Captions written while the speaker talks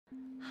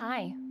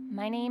Hi,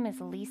 my name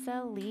is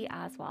Lisa Lee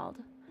Oswald.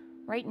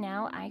 Right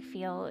now, I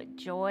feel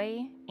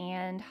joy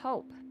and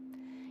hope.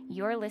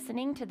 You're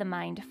listening to the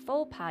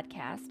Mindful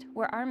podcast,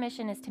 where our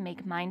mission is to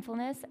make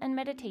mindfulness and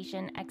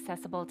meditation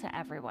accessible to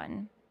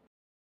everyone.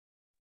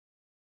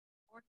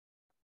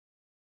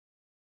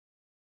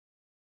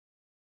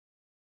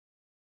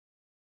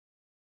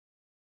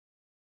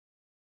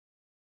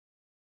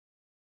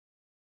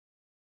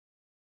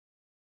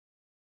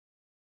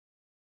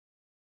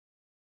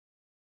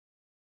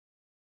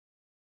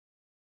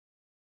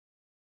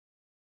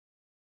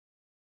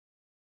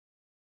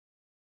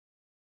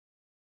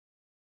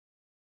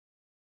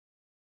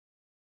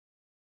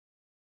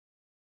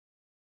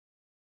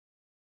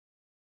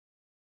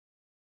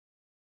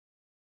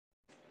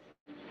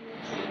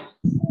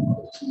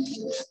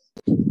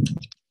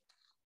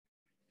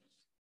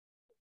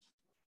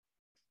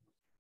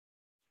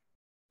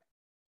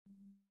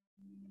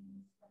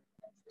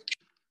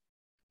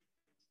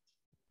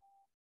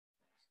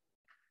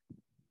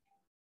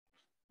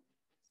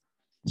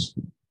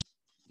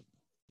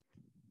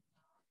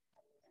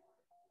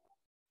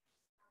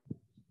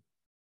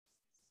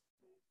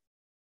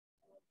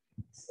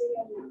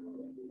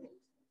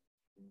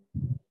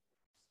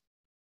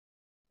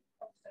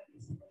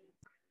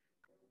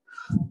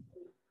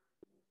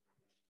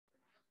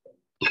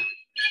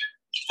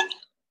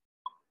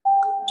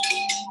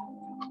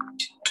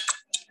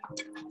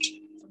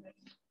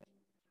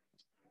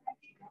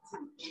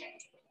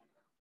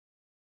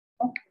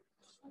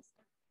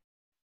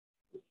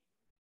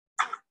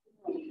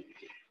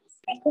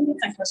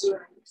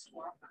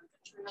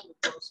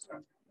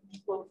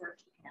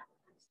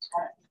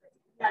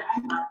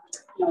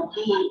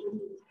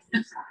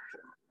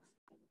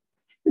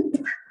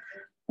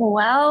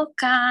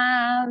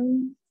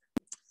 Welcome.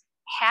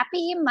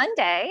 Happy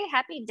Monday.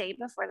 Happy day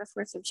before the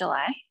 4th of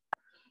July.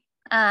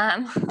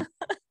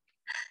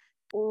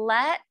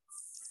 Let's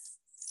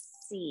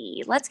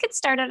see. Let's get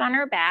started on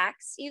our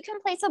backs. You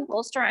can place a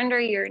bolster under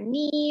your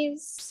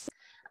knees.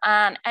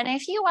 And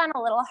if you want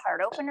a little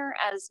heart opener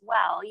as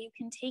well, you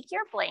can take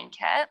your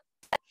blanket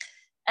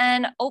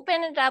and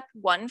open it up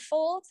one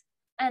fold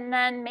and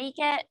then make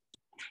it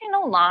kind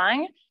of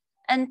long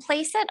and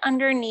place it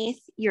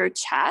underneath your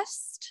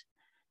chest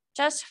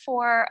just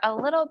for a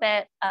little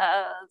bit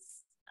of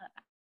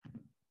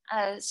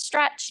a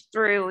stretch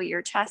through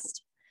your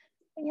chest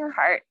and your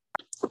heart,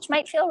 which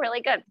might feel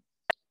really good,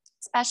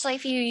 especially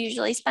if you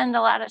usually spend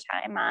a lot of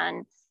time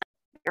on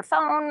your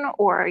phone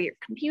or your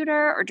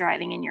computer or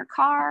driving in your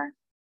car.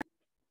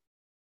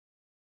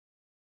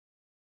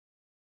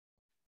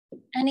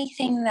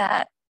 Anything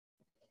that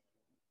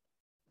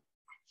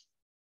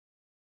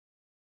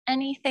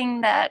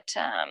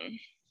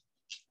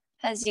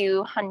has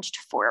you hunched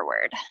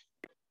forward.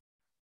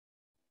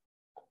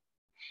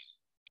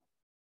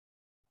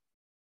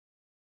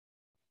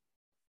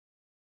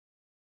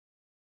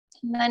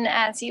 And then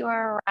as you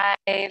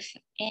arrive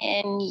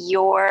in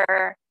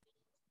your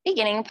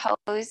beginning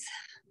pose,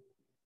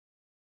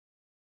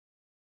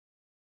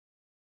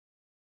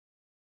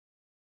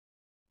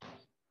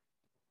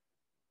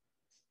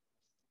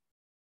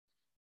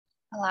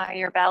 allow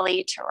your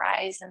belly to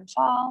rise and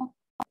fall.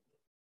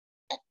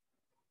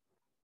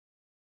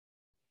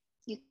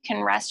 You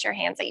can rest your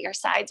hands at your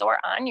sides or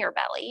on your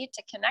belly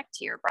to connect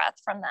to your breath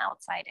from the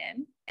outside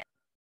in.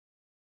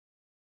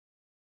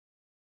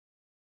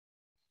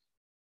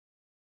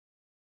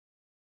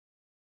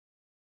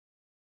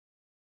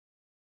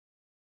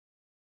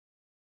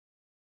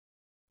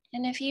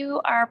 And if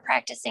you are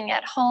practicing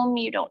at home,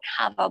 you don't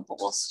have a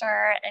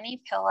bolster,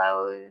 any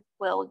pillow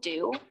will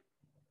do.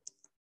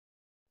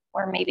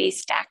 Or maybe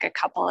stack a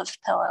couple of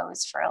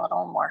pillows for a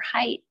little more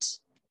height.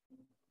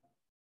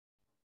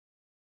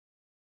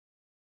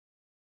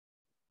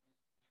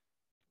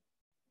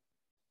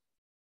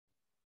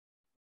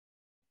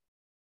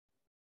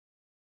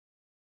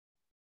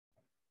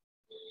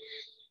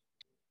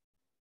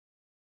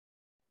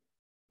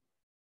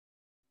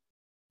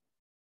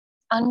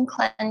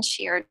 Unclench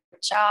your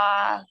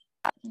jaw.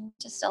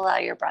 Just allow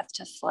your breath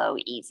to flow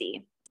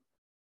easy.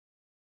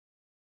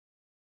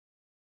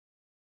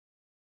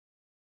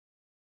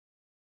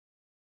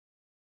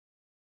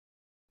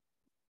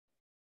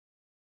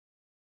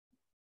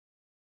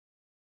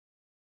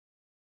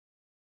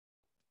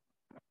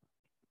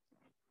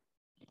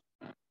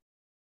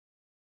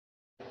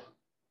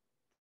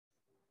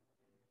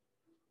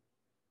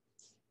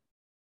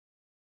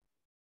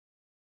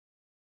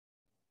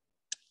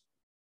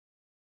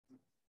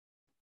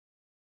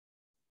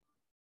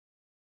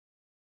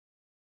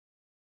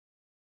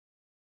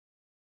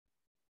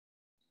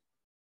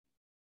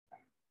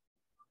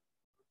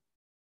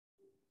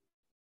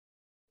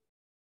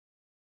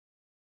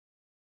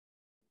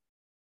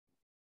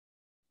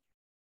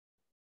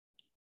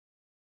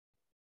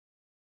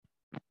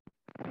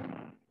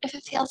 If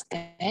it feels good,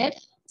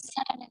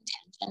 set an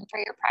intention for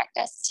your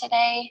practice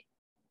today.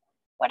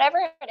 Whatever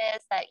it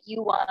is that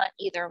you want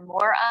either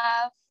more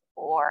of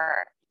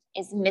or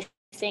is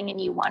missing and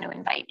you want to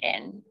invite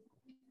in.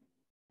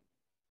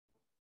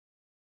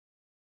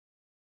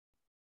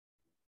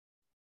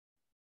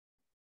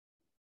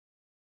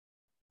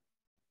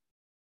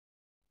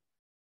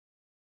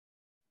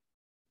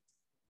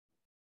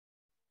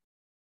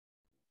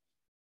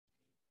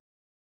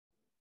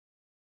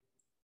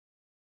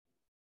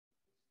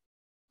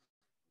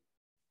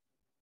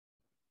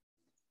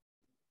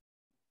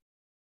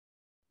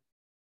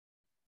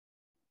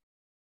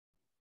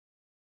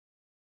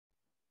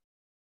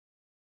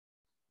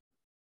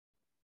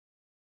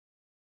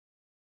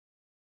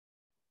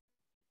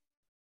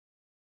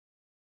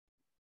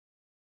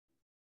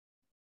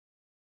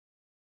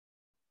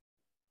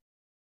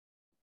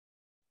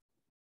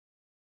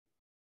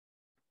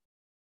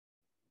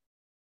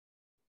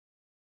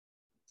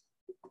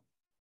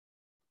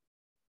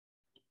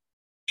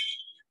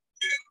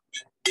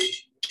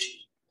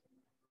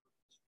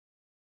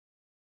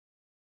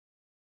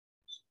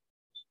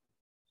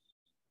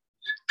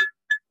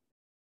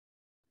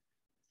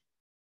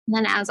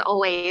 And then as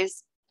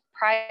always,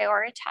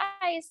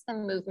 prioritize the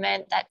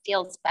movement that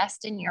feels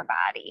best in your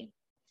body.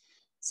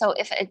 So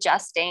if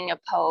adjusting a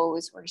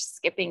pose or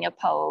skipping a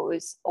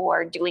pose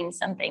or doing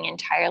something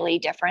entirely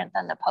different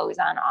than the pose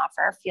on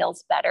offer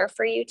feels better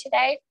for you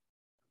today,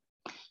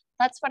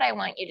 that's what I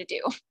want you to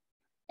do.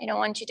 I don't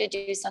want you to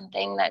do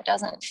something that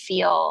doesn't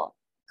feel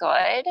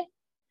good,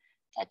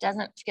 that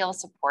doesn't feel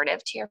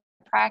supportive to your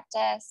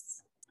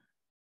practice,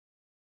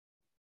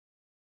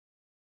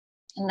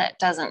 and that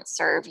doesn't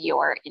serve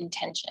your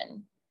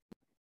intention.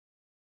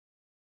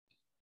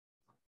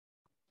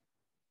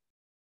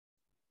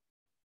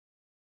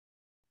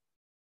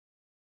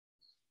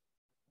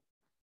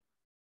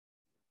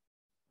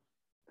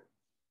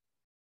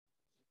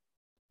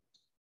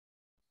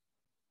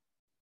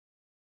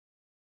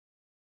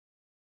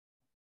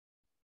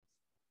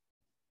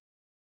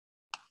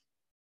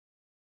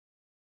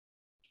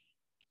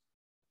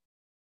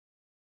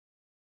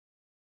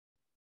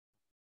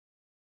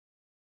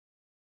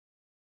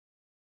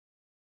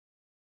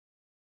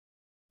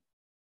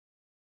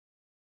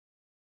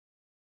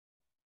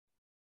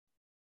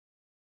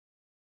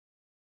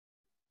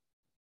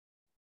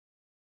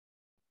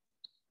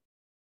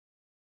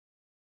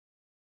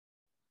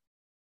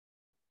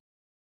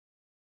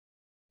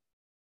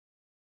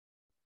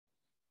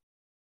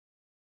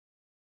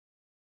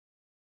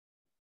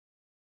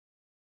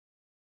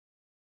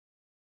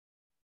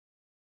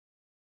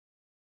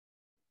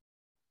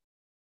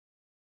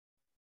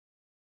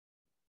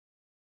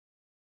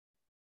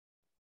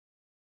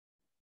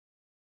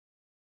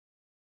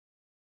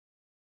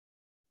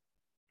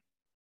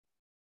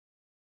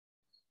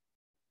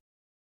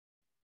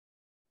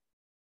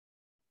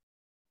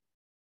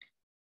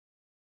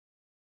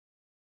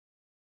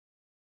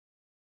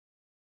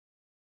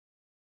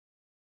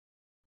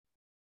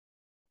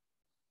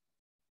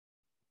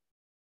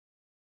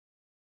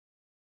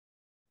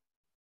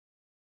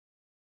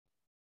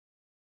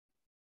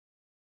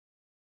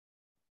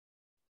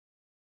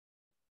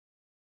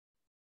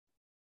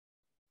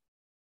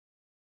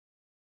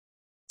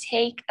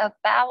 Take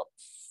about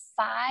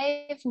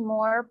 5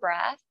 more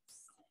breaths.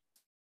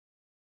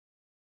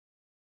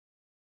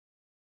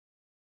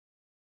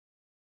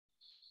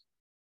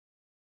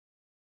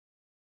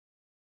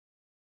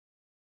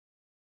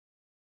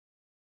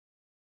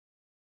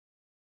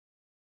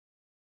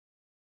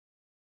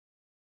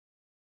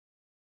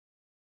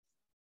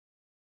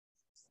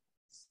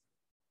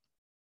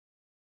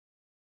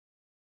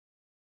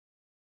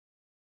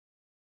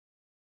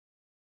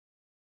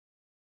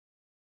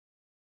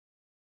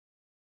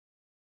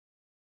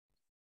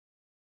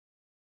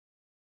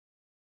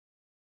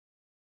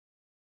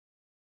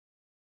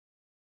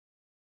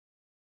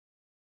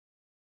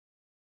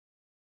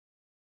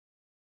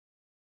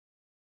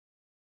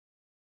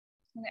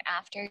 And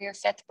after your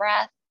 5th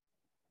breath,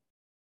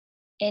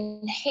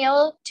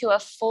 inhale to a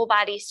full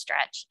body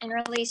stretch and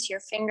release your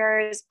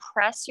fingers.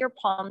 Press your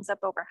palms up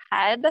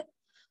overhead.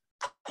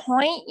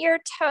 Point your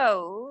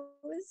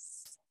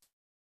toes.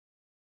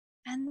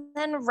 And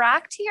then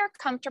rock to your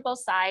comfortable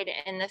side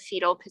in the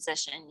fetal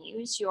position.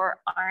 Use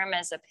your arm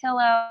as a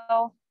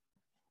pillow.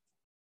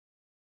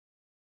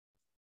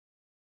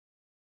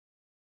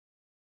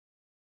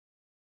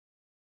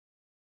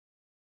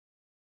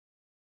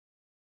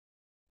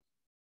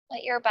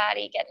 Let your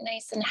body get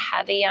nice and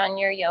heavy on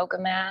your yoga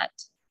mat.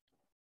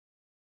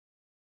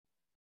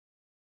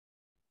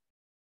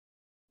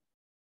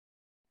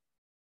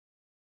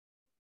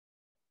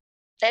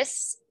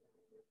 This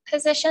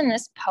position,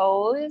 this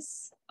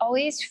pose,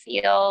 always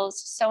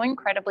feels so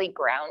incredibly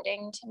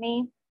grounding to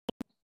me.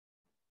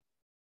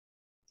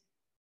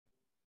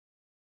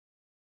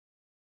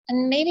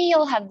 And maybe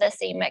you'll have the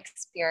same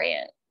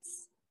experience.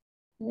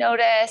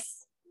 Notice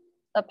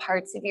the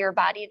parts of your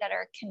body that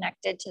are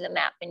connected to the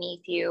mat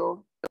beneath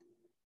you.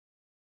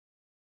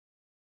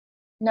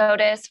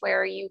 Notice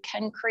where you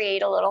can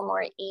create a little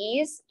more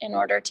ease in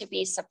order to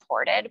be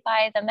supported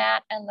by the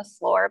mat and the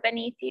floor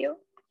beneath you.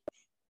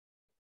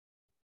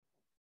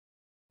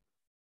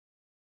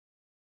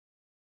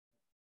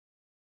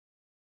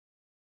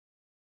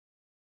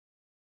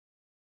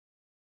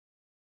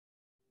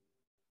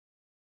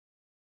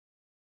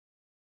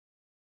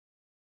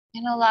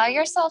 And allow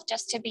yourself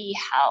just to be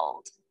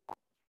held.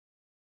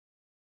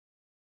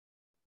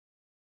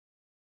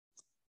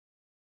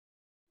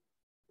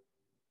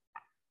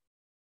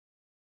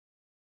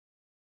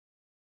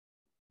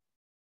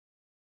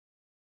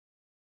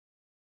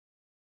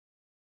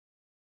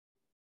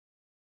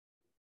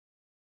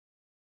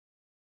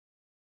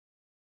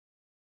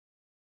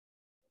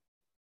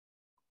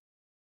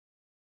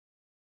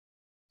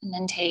 And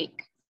then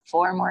take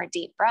 4 more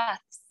deep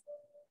breaths.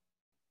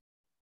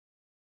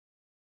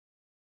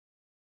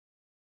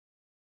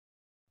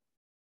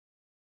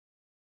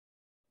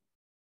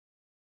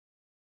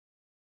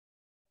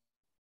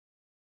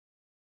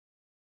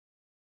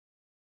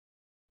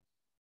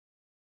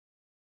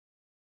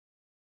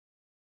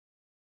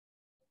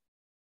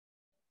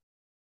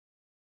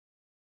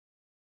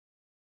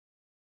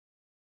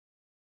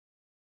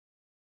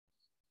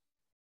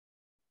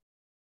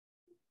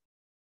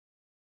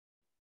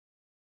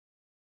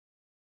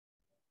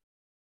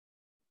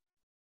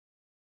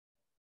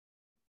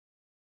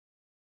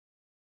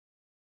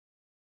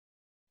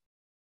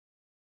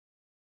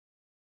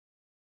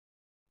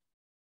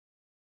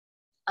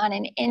 On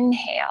an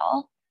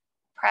inhale,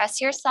 press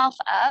yourself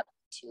up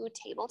to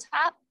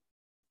tabletop.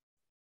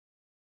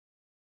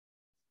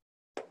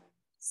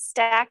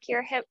 Stack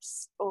your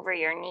hips over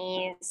your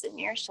knees and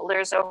your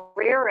shoulders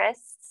over your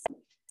wrists.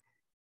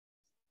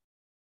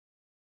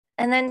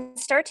 And then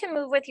start to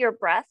move with your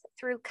breath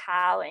through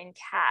cow and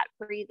cat.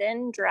 Breathe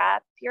in,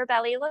 drop your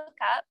belly, look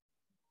up.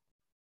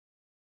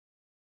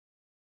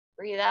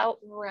 Breathe out,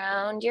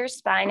 round your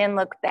spine and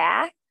look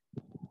back.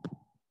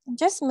 And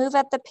just move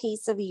at the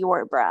pace of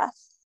your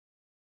breath.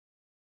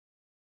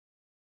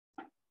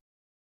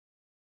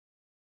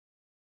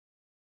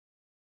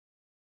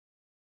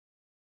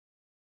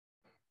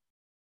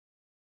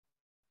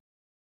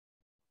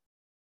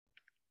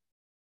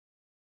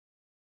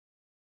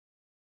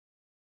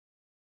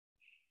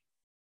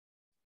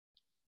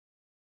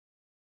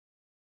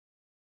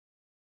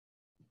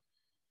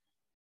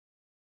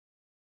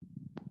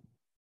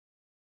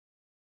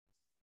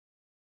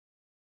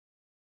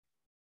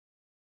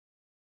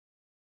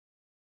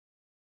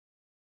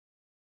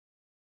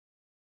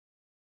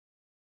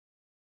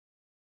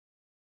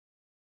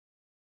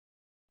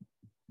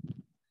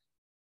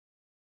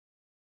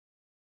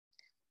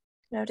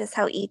 Notice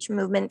how each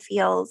movement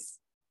feels.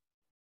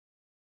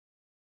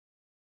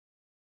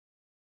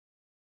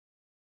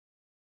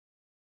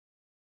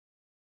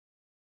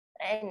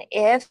 And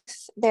if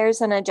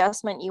there's an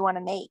adjustment you want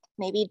to make,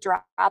 maybe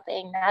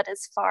dropping not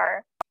as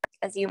far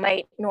as you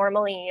might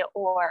normally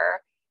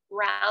or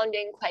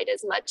rounding quite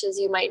as much as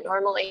you might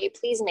normally,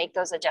 please make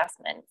those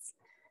adjustments.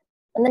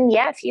 And then,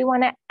 yeah, if you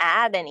want to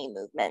add any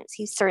movements,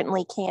 you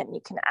certainly can. You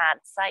can add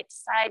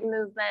side-to-side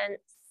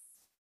movements.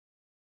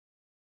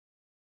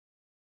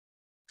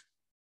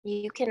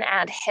 You can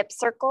add hip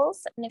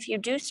circles. And if you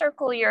do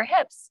circle your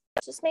hips,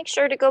 just make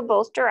sure to go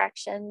both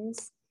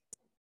directions.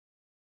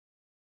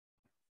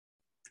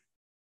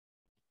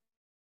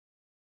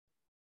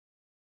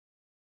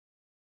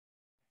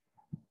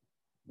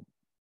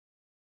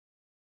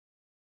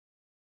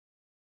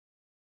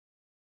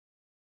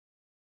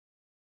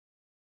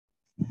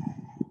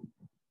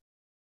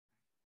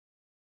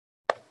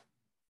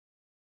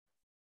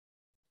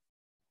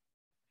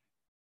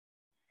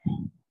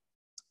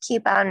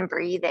 Keep on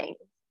breathing.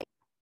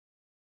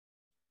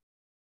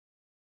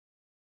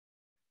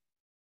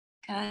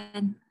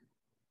 Good.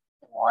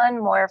 One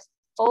more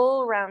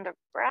full round of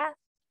breath.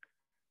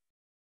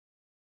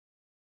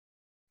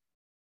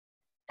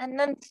 And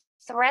then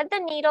thread the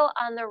needle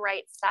on the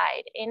right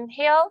side.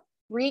 Inhale,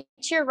 reach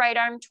your right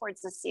arm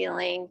towards the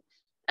ceiling.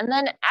 And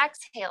then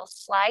exhale,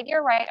 slide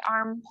your right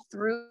arm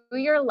through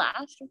your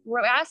left.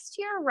 Rest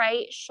your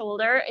right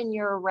shoulder and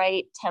your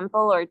right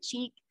temple or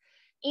cheek,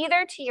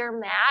 either to your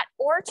mat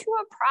or to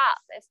a prop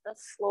if the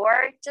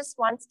floor just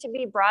wants to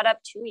be brought up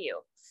to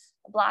you.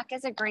 A block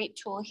is a great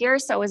tool here.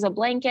 So is a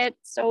blanket,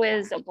 so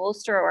is a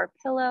bolster or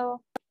pillow.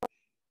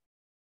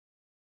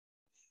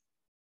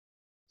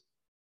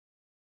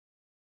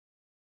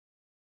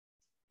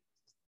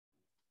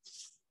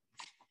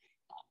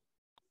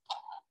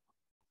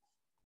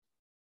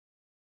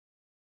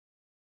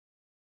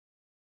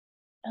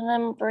 And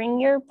then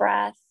bring your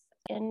breath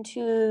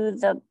into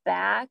the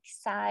back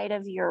side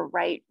of your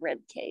right rib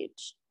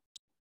cage.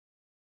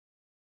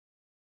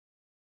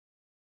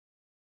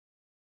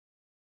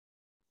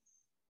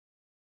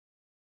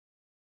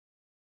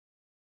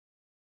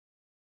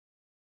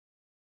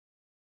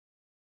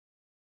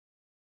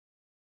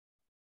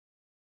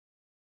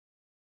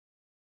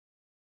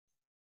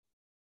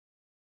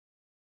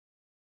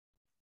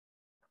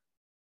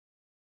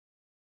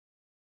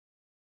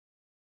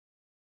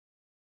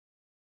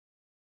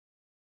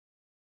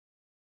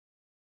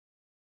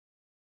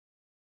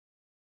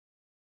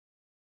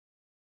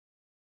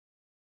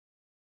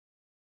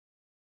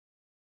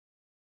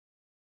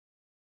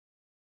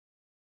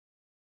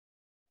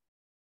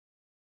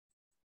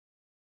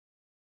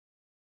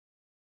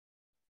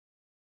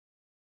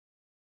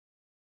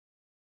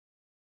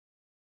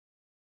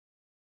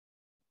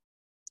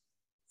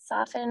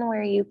 Soften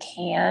where you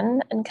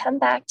can and come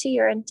back to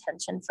your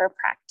intention for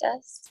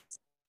practice.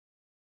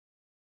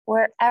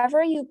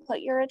 Wherever you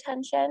put your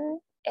attention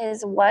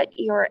is what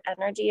your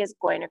energy is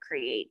going to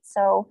create.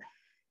 So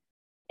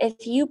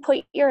if you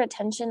put your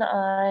attention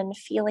on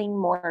feeling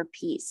more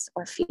peace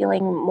or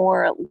feeling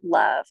more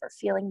love or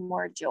feeling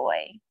more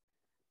joy,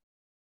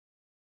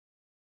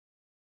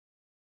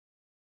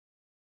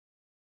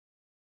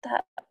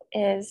 that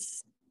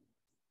is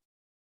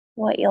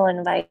what you'll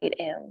invite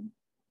in.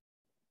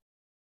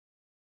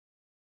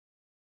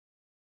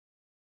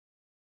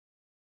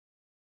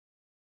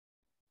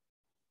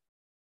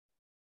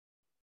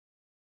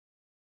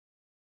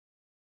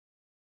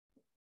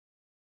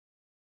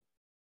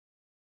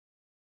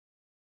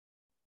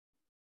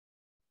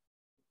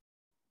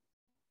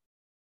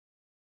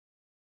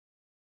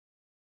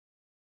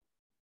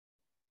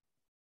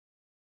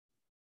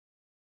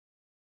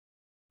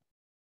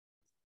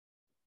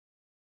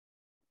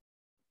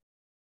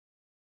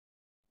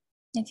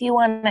 If you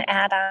want to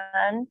add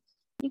on,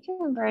 you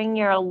can bring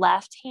your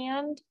left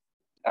hand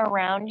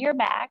around your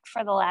back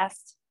for the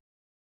last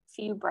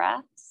few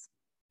breaths.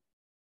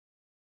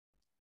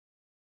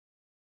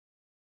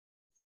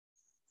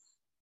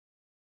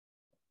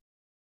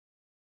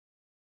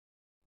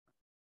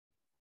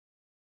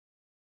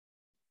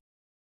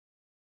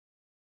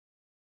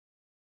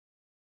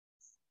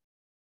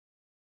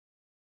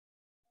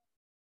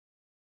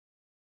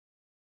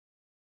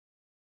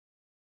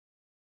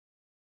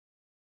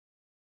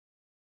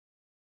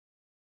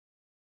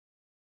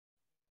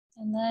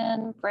 And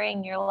then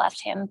bring your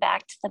left hand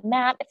back to the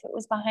mat if it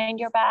was behind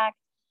your back.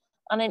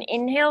 On an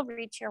inhale,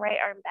 reach your right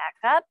arm back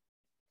up.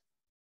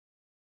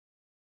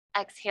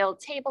 Exhale,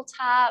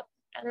 tabletop,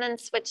 and then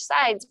switch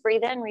sides.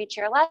 Breathe in, reach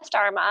your left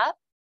arm up.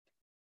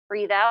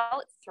 Breathe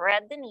out,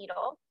 thread the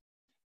needle.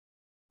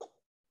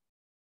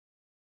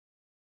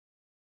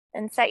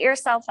 And set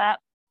yourself up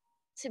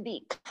to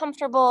be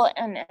comfortable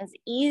and as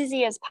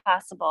easy as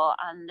possible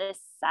on this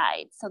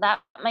side. So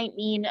that might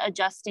mean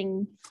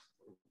adjusting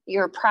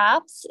your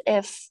props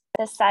if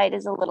this side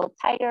is a little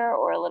tighter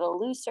or a little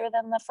looser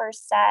than the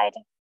first side.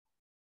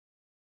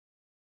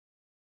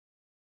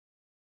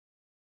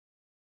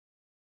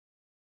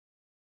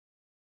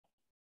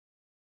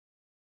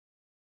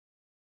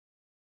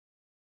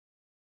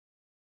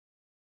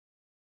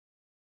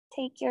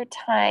 Take your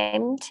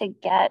time to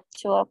get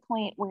to a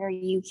point where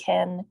you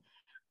can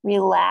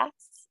relax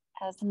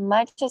as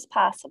much as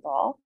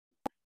possible.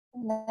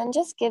 And then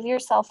just give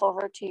yourself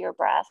over to your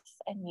breath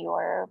and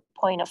your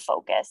point of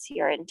focus,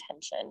 your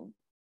intention.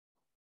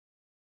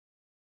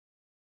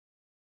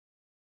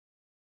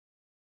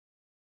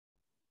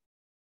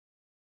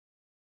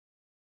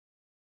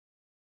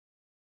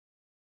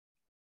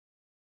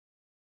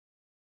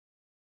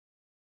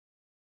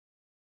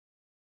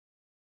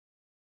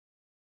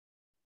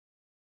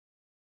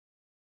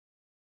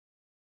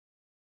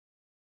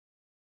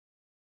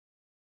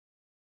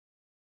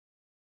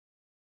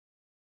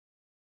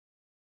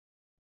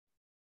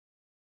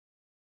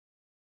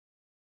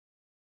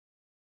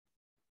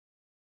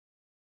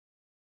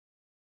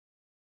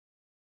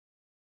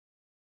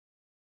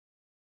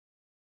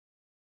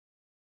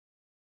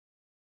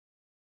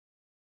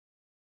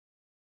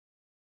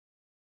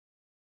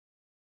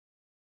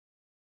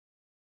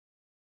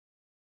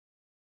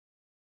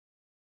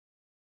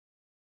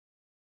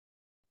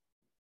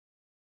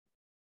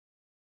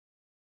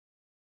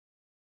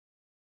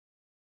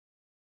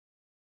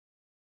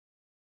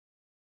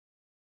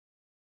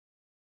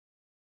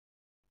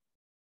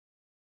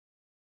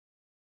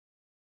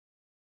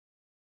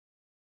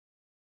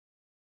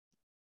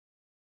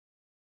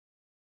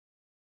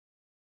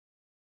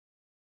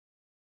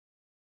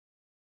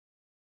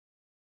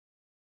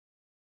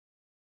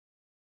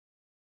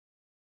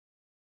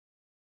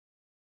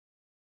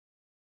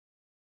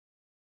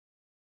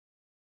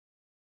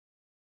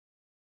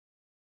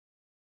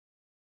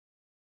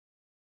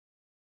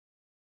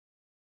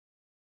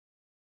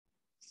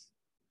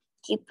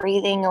 Keep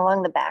breathing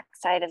along the back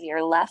side of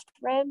your left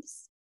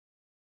ribs.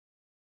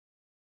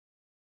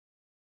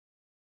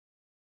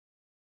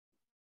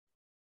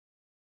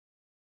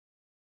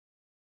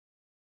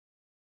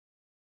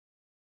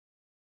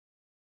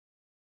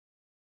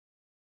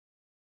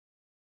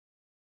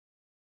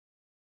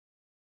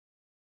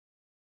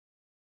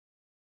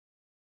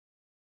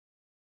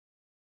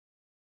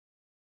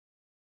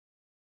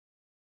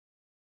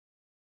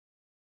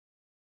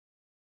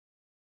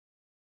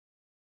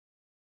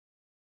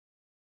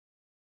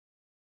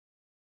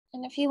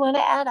 And if you want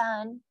to add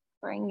on,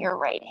 bring your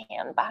right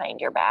hand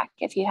behind your back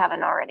if you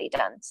haven't already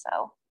done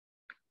so.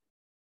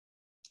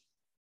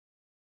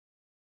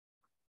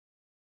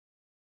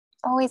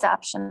 Always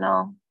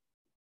optional.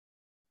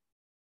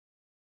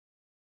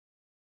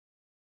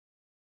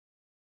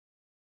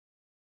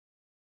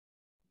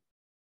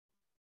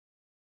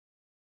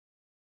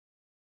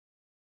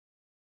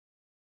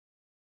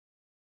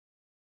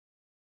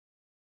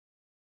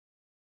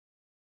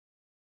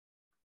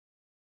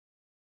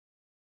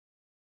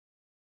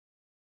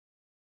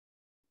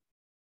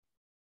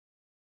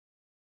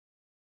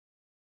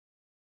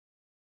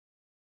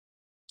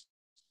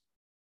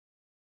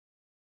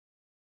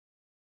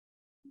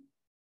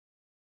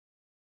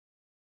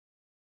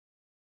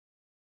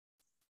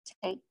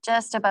 Take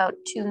just about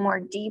 2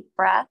 more deep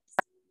breaths.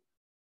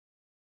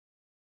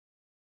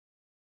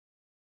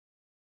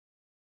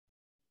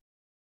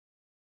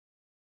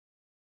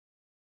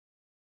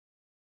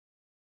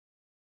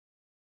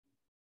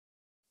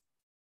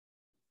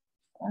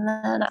 And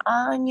then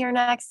on your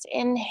next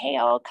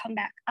inhale, come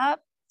back up.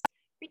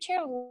 Reach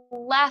your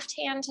left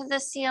hand to the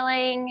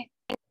ceiling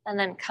and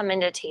then come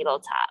into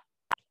tabletop.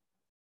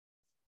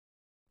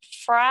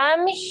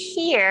 From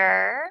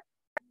here,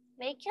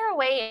 make your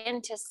way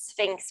into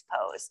Sphinx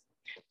pose.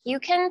 You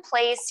can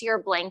place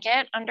your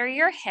blanket under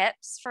your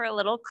hips for a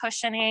little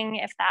cushioning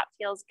if that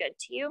feels good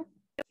to you.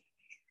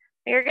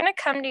 You're gonna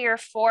come to your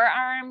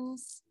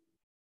forearms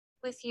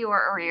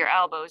or your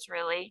elbows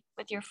really,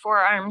 with your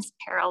forearms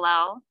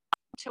parallel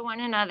to one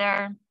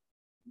another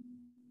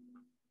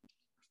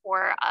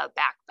for a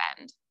back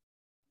bend.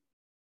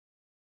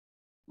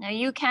 Now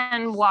you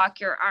can walk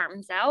your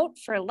arms out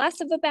for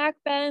less of a back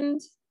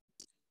bend,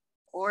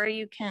 or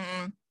you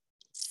can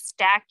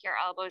stack your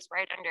elbows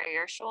right under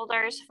your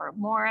shoulders for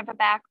more of a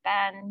back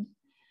bend.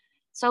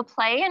 So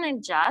play and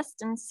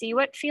adjust and see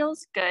what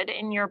feels good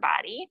in your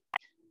body.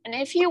 And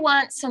if you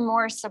want some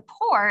more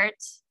support,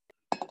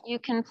 you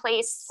can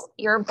place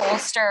your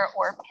bolster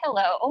or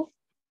pillow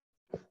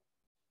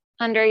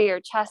under your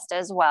chest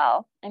as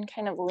well and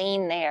kind of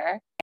lean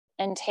there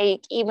and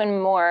take even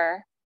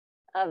more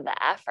of the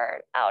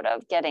effort out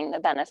of getting the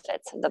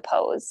benefits of the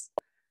pose.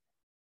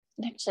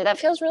 Actually, that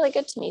feels really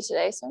good to me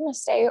today, so I'm going to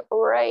stay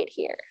right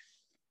here.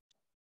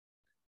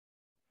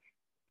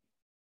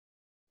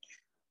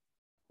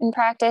 And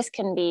practice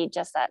can be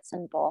just that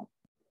simple.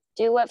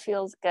 Do what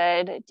feels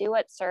good, do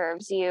what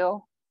serves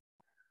you.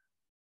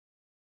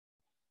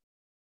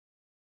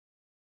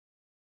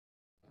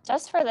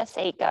 Just for the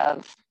sake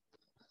of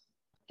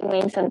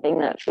doing something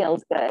that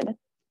feels good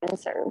and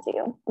serves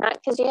you. Not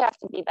because you have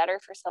to be better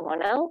for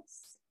someone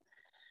else,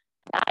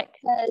 not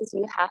because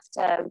you have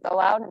to go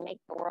out and make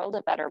the world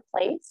a better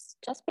place,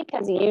 just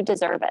because you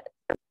deserve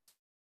it.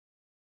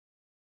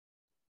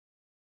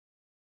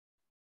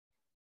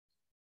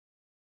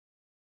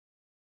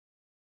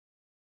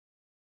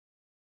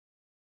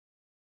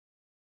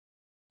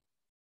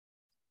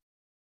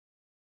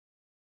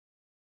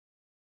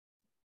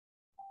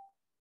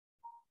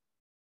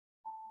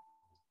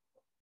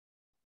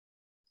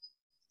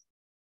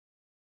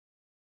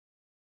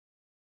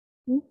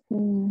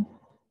 Mm-hmm.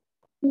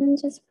 And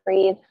just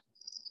breathe.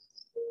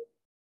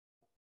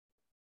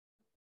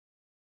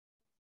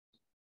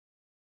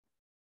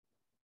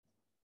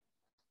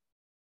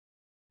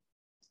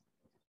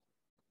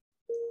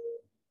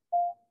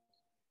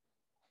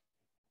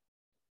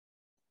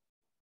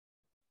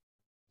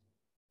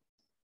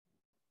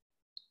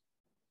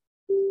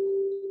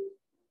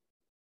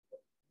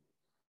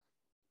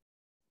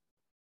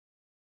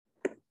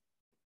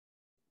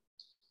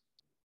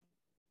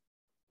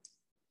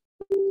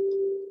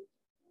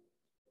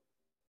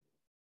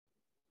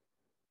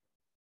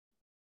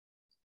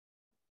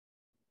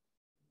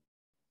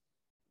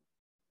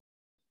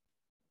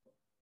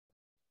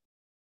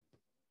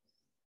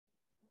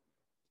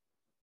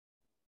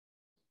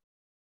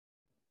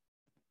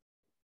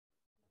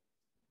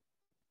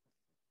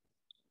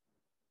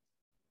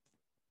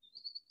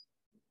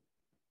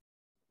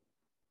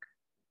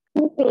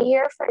 We'll be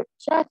here for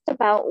just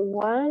about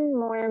 1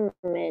 more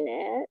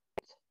minute.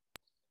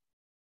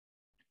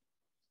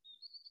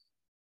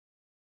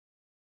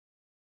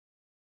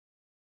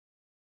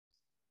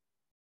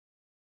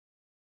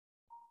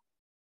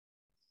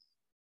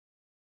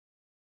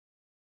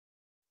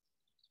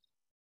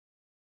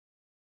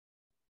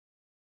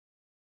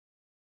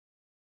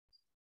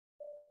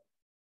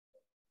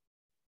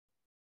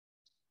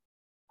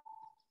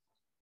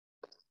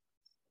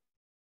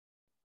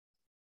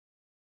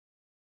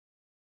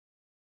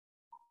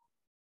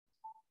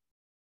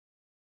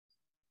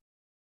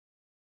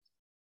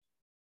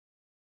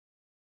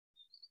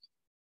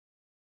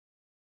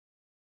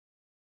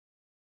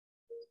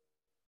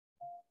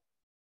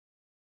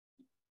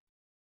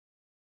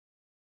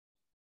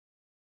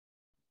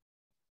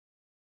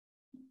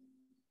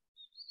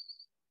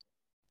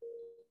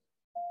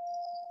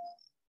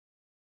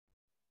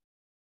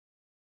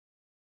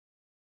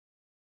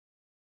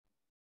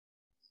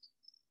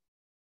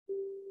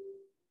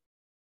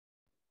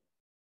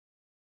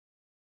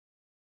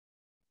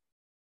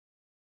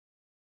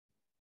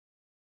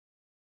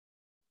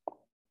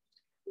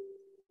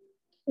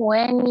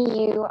 When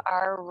you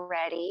are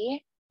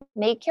ready,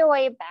 make your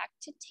way back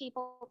to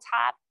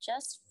tabletop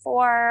just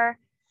for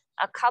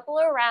a couple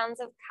of rounds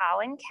of cow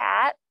and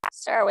cat.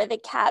 Start with a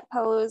cat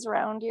pose,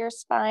 round your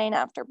spine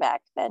after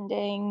back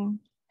bending.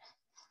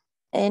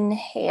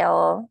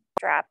 Inhale,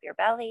 drop your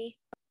belly.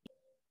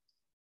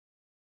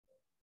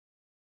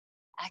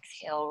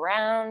 Exhale,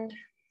 round.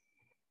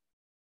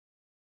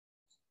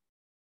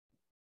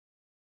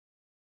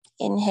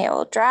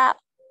 Inhale, drop.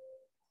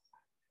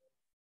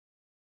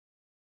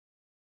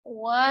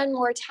 One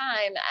more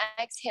time.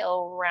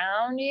 Exhale,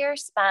 round your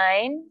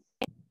spine.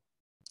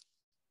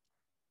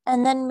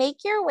 And then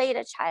make your way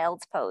to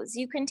child's pose.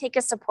 You can take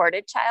a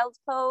supported child's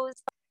pose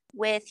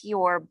with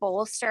your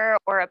bolster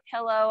or a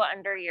pillow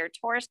under your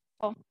torso,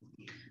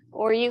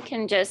 or you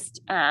can just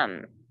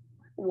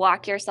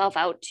walk yourself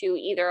out to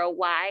either a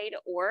wide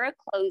or a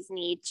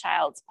closed-knee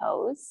child's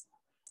pose.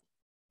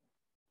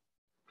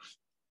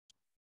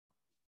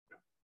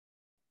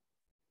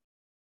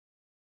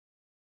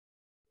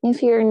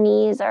 If your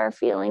knees are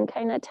feeling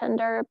kind of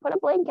tender, put a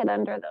blanket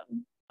under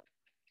them.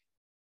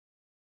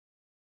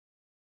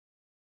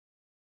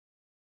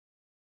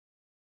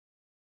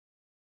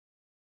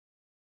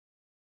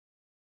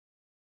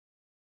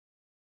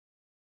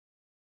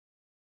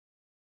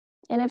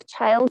 And if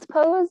child's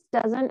pose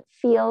doesn't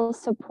feel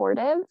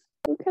supportive,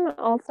 you can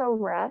also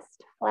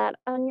rest flat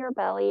on your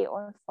belly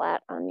or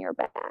flat on your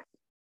back.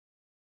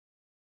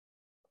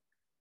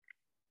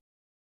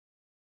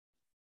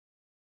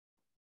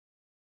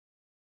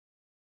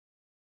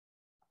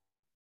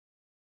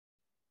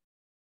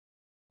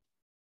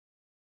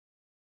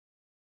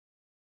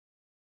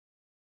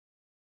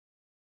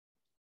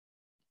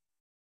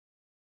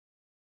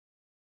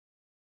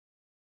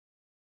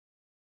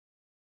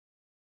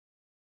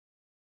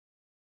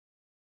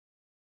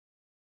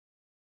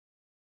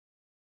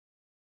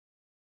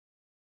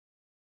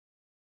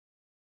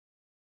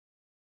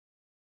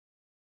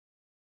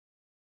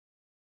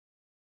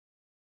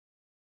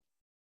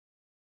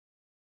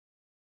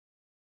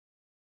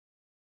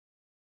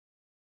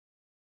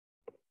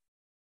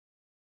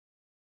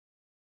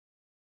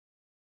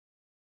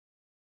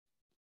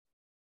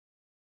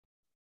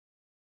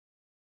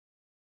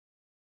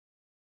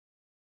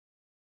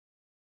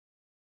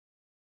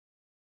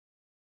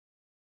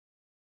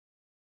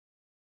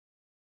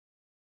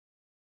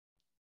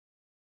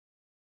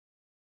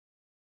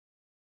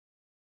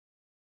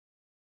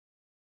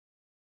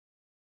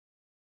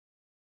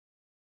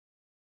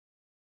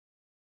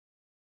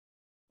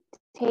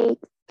 Take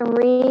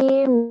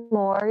 3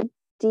 more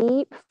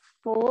deep,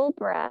 full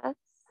breaths.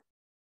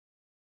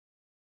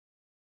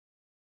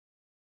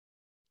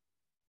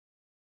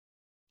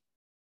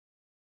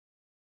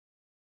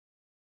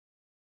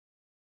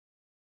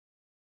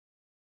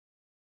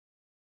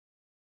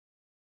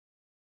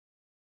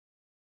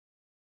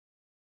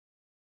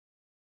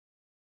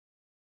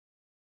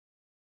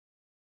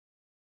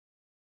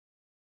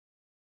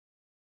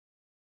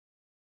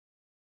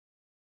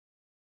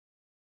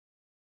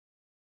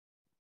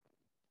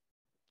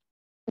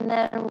 And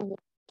then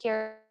pick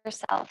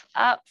yourself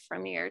up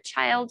from your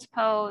child's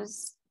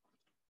pose.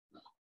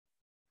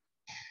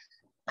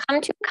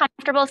 Come to a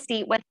comfortable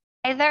seat with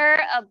either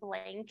a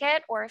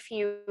blanket or, if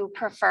you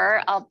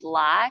prefer, a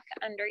block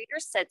under your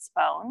sits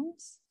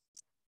bones.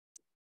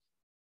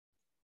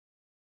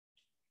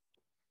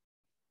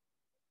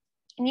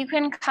 And you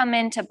can come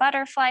into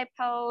butterfly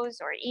pose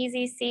or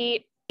easy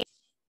seat,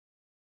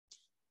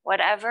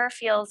 whatever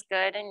feels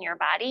good in your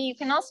body. You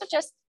can also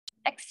just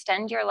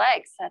extend your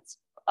legs. That's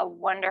a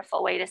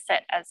wonderful way to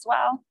sit as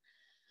well.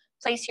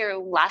 Place your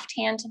left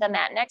hand to the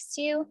mat next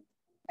to you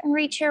and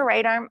reach your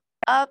right arm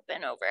up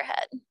and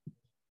overhead.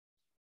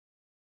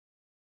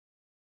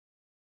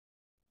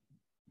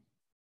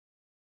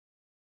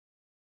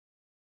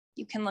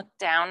 You can look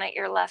down at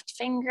your left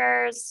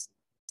fingers.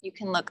 You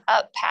can look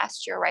up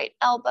past your right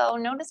elbow.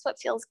 Notice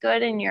what feels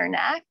good in your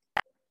neck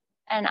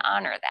and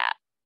honor that.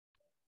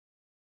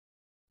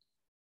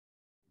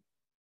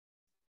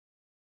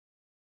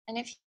 And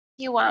if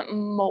you want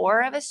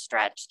more of a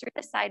stretch through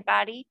the side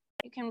body,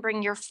 you can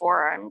bring your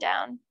forearm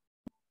down.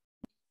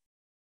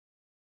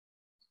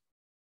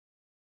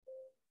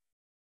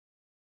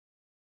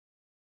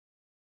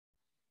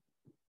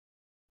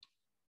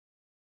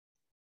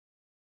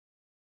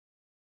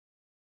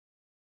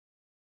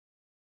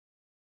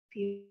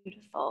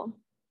 Beautiful.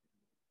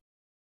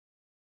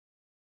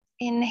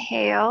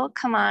 Inhale,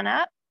 come on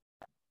up.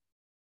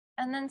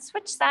 And then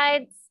switch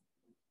sides.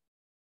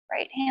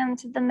 Right hand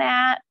to the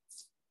mat,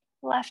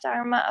 left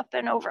arm up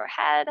and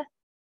overhead.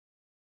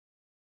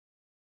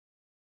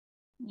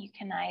 You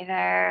can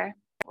either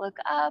look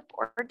up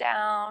or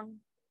down.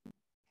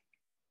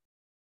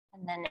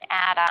 And then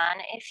add on,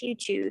 if you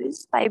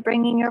choose, by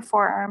bringing your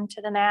forearm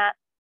to the mat.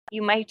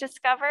 You might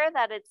discover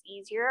that it's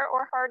easier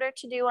or harder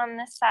to do on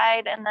this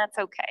side, and that's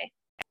okay.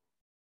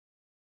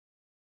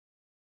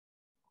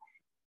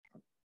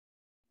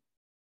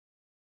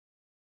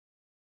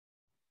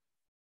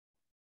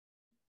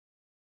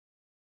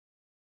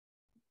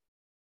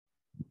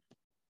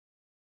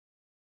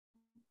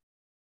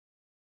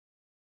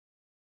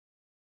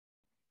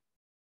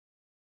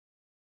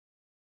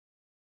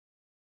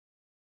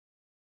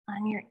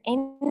 On your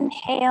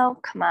inhale,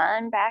 come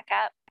on back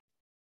up.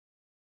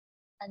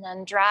 And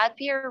then drop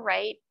your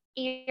right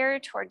ear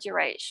towards your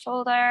right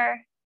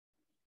shoulder.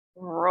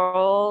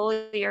 Roll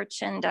your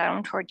chin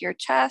down toward your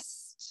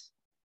chest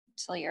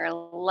until your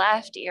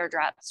left ear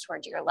drops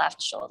toward your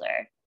left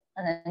shoulder.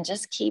 And then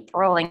just keep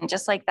rolling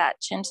just like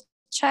that, chin to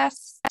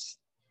chest,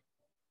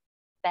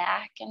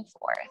 back and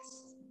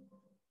forth.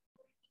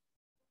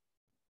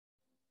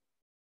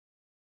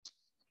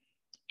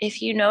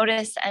 If you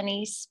notice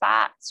any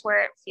spots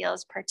where it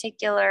feels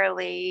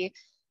particularly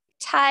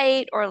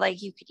tight or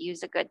like you could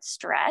use a good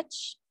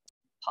stretch,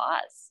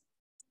 pause.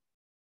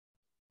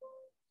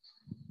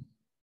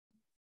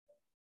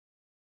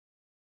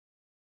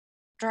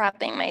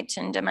 Dropping my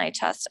chin to my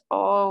chest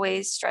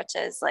always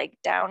stretches like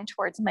down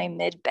towards my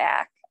mid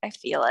back. I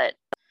feel it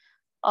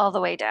all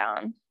the way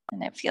down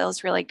and it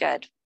feels really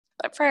good.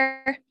 But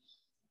for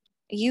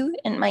you,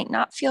 it might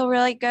not feel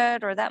really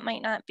good, or that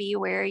might not be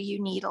where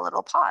you need a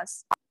little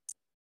pause.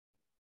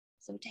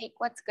 So take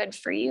what's good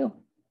for you.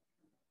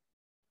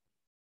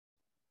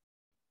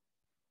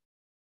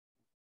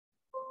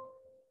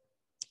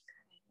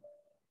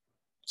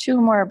 Two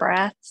more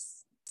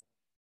breaths.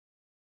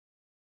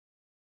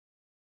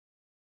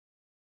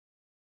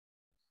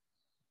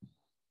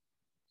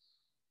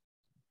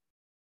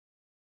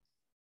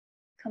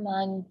 Come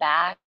on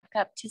back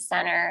up to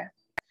center.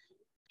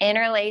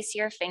 Interlace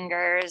your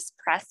fingers,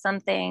 press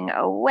something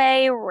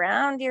away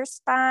around your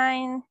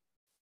spine.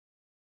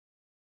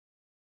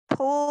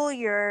 Pull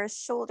your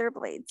shoulder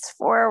blades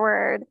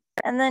forward,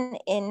 and then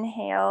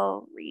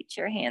inhale, reach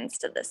your hands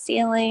to the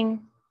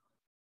ceiling.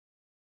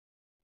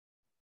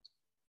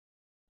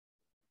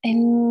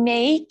 And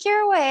make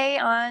your way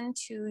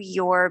onto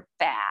your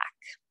back.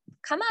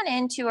 Come on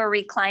into a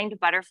reclined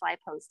butterfly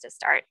pose to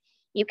start.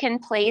 You can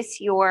place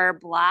your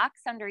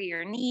blocks under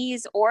your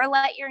knees or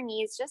let your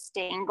knees just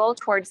dangle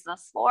towards the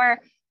floor.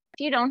 If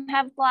you don't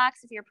have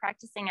blocks, if you're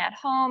practicing at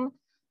home,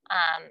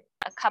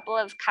 a couple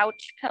of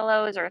couch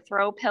pillows or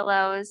throw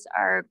pillows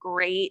are a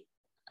great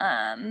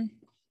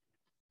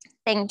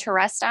thing to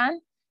rest on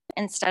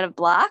instead of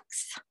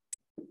blocks.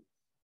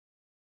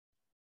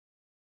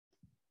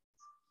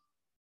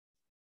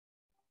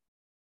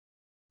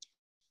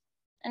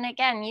 And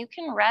again, you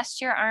can rest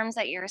your arms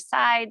at your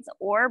sides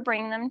or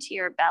bring them to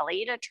your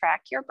belly to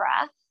track your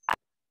breath.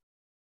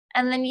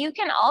 And then you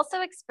can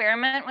also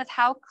experiment with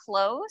how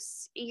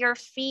close your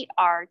feet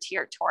are to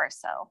your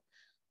torso.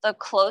 The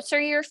closer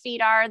your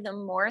feet are, the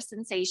more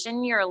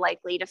sensation you're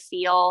likely to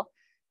feel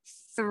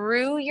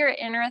through your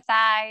inner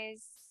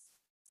thighs.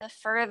 The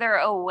further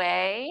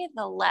away,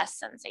 the less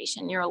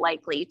sensation you're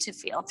likely to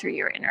feel through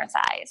your inner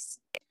thighs.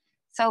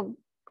 So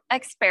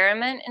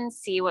experiment and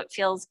see what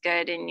feels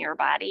good in your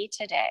body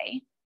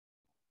today.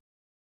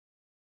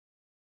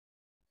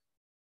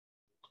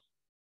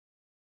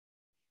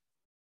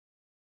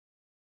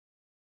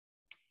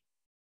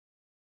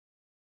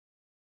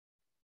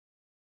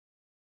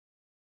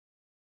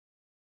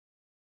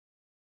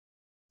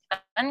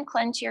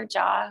 Unclench your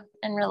jaw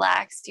and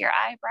relax your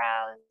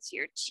eyebrows,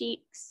 your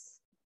cheeks.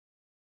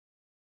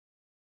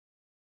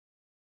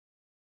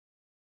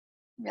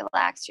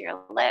 Relax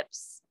your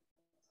lips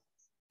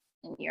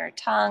and your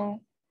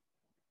tongue,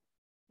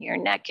 your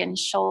neck and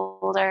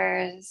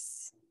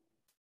shoulders,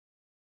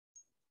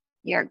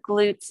 your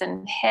glutes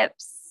and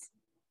hips.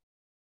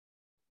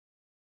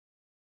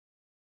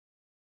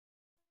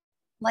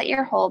 Let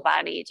your whole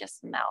body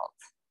just melt.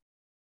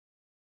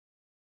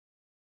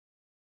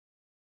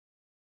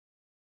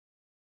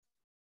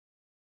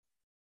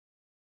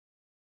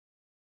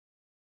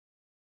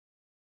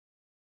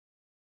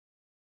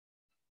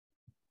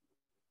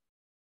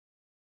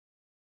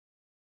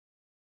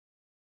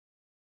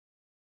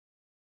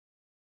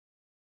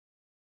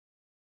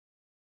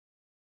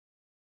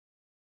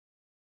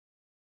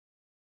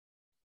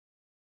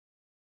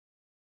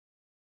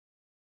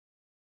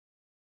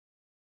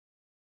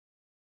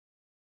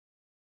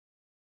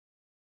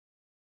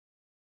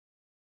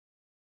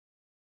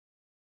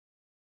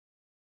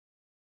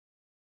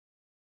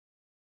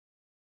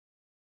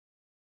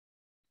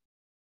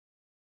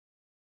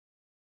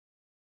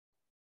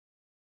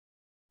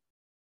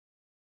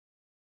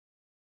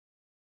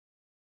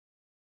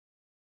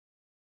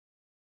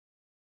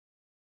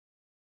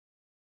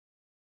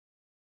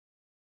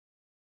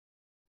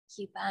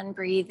 Keep on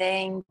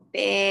breathing,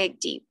 big,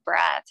 deep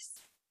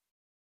breaths.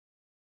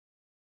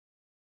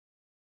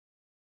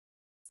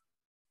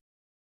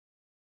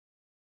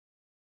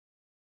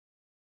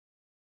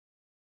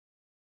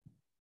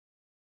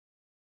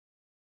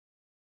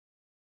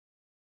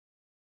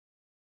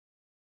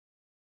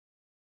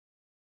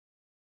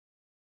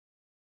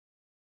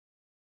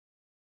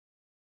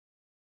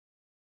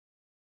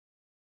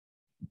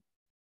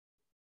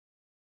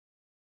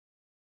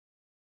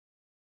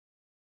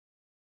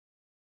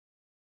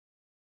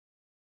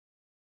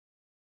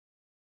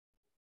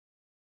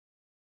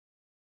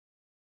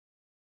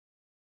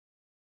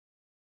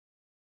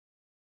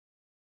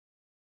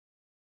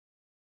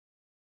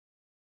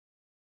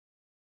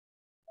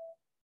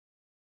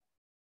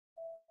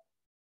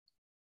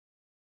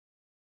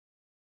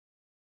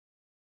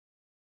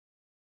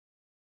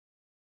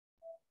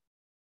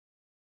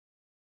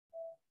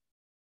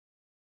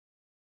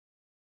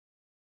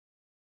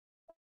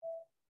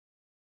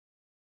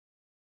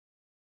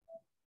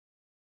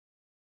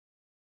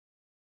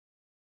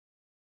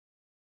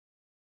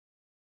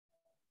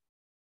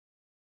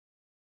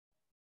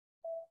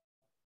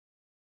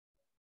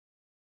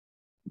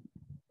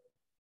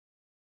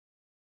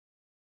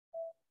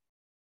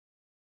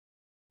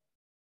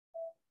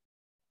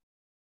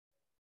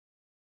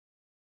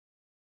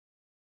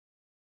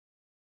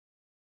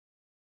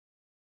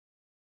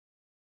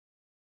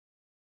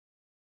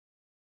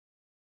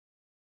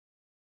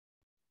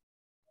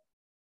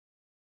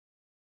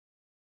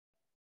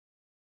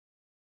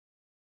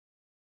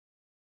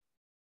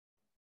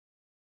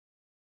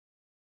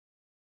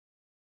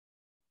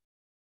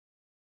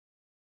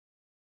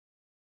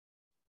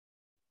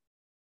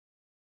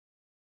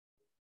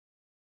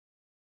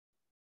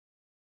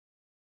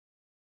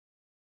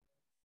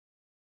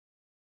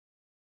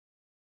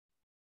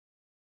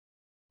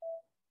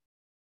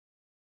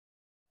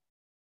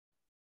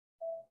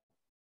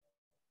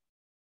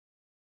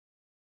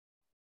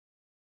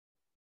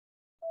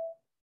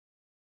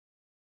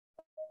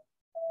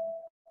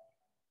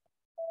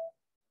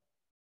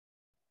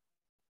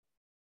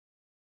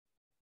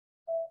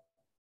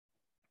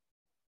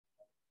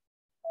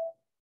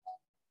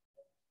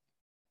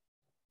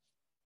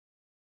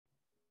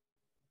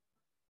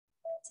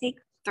 Take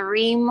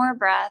 3 more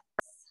breaths.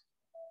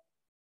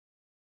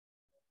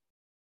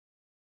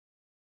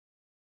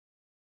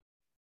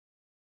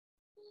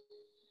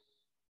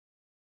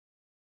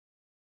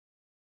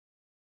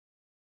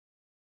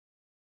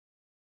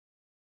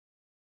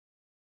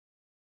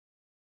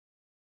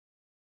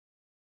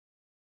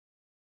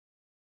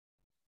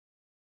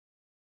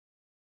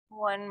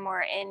 One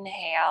more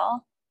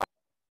inhale.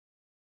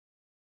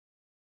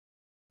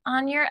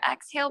 On your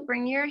exhale,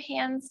 bring your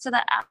hands to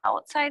the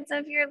outsides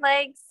of your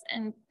legs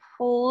and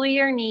pull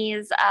your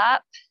knees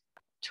up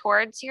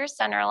towards your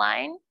center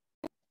line.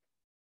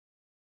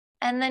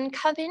 And then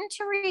come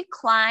into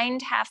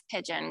reclined half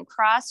pigeon.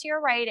 Cross your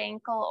right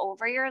ankle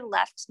over your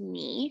left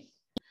knee.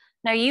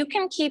 Now you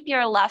can keep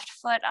your left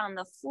foot on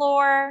the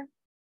floor.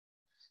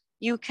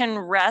 You can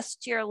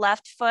rest your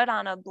left foot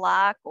on a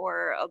block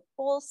or a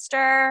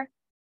bolster,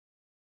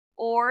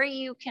 or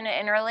you can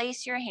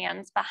interlace your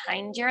hands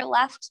behind your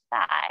left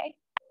thigh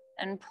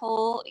and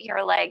pull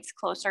your legs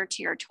closer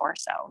to your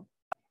torso.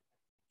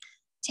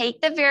 Take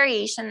the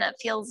variation that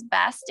feels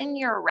best in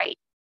your right.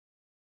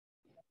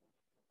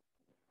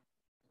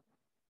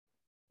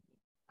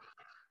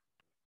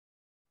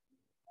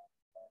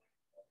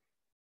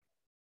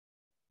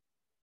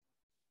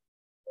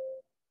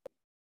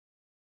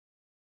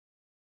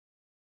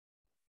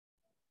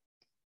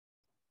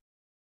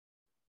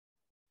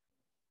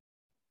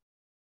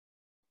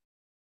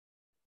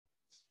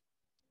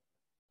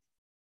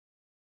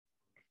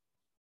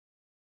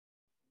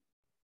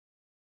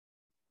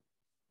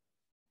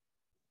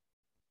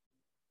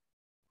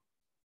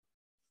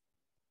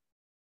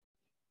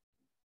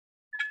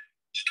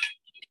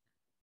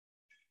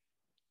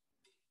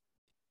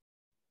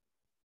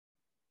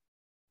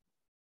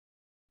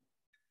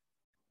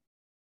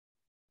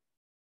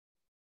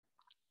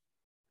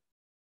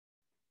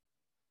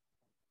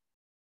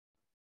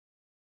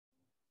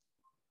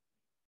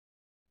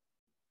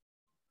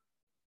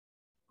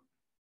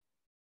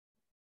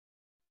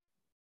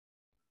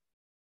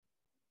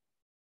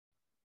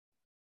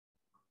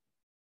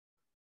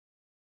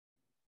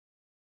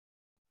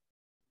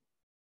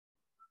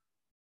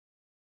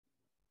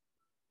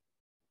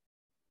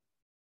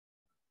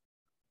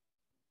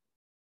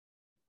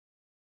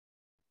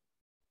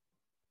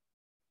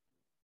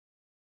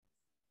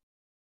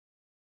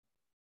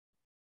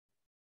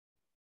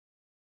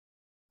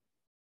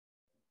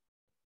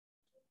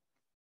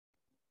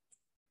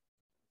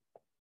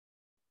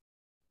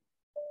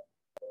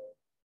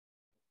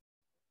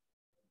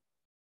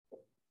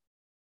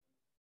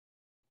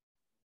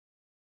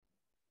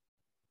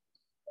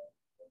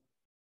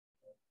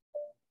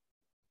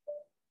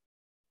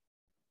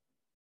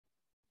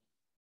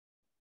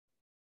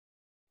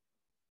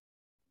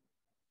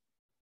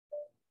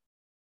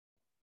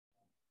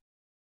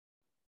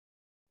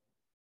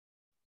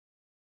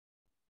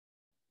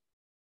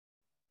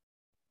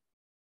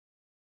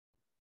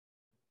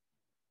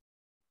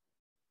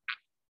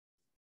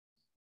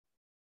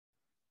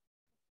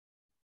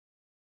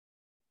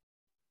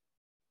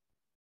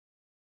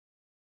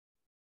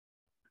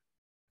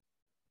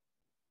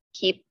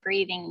 Keep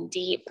breathing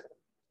deep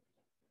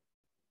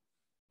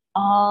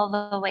all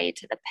the way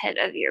to the pit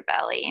of your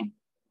belly.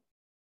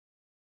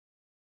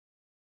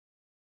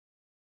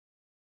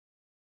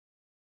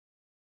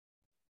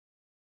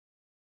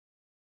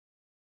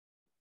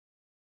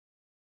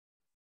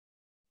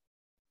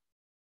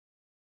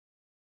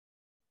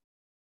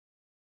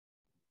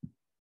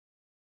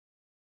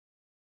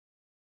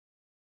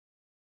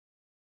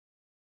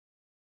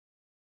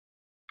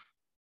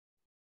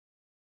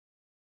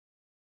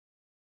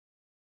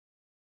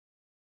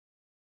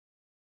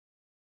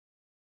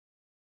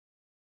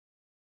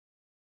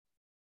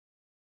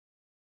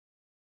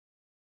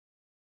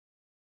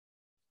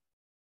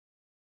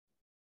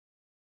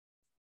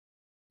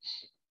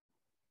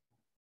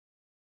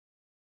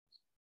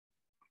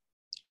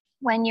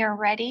 When you're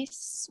ready,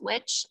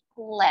 switch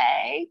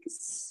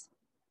legs.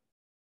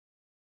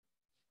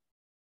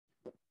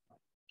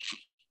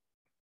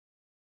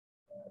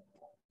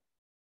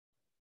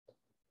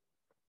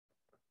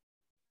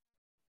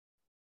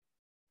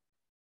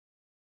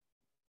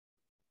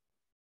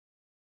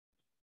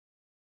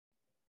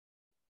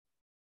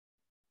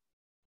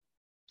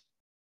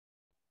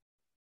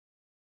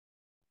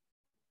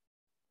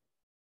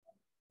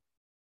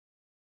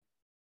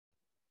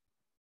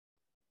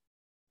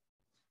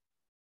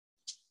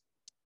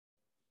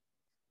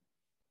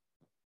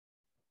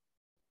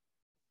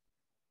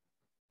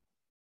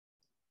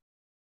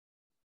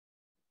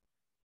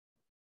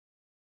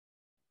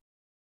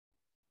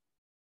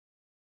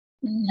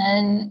 And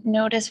then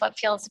notice what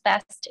feels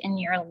best in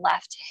your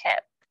left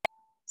hip.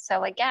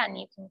 So again,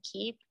 you can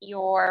keep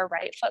your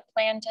right foot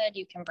planted,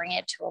 you can bring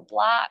it to a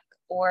block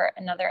or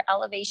another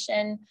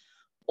elevation,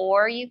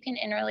 or you can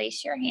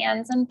interlace your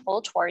hands and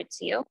pull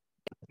towards you.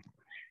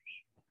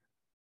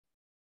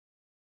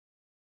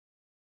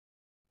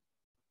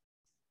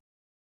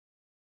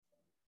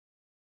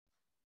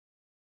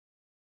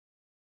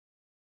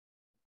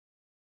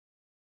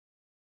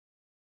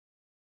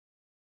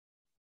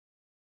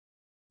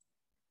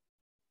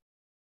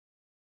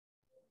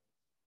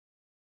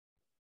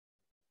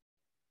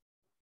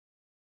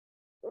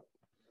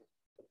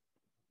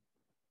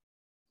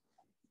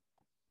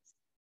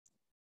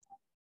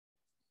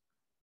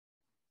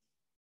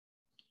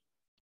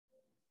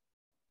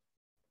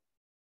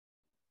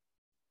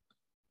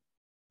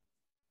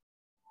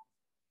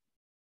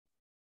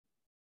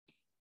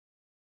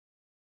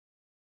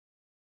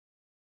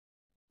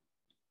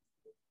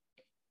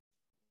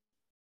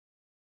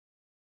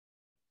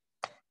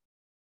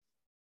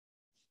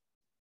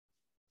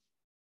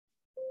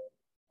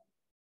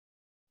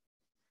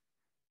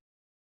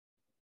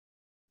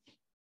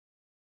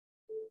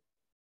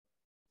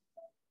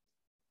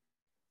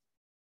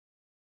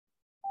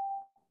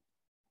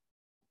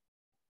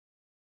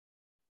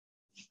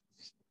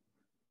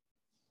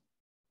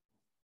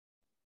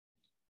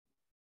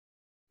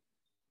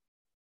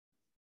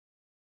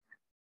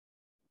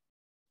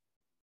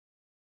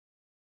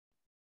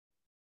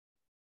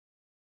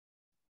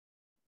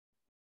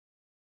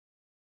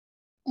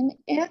 And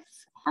if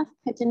half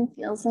pigeon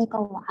feels like a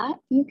lot,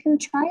 you can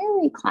try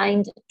a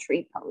reclined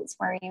tree pose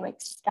where you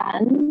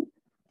extend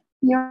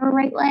your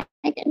right leg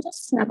and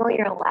just snuggle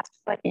your left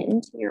foot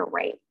into your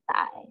right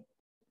thigh.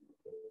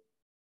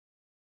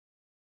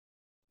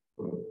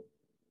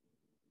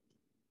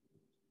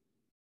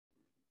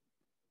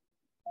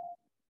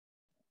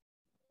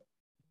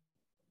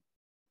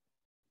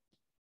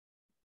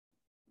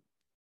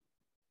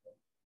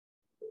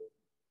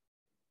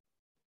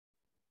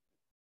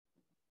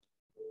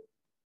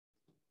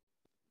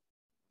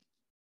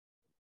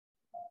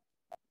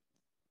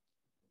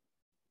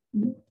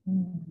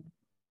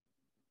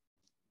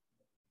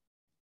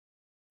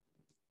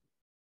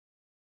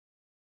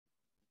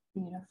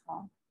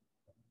 Beautiful.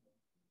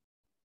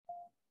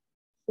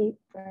 Keep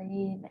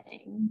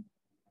breathing.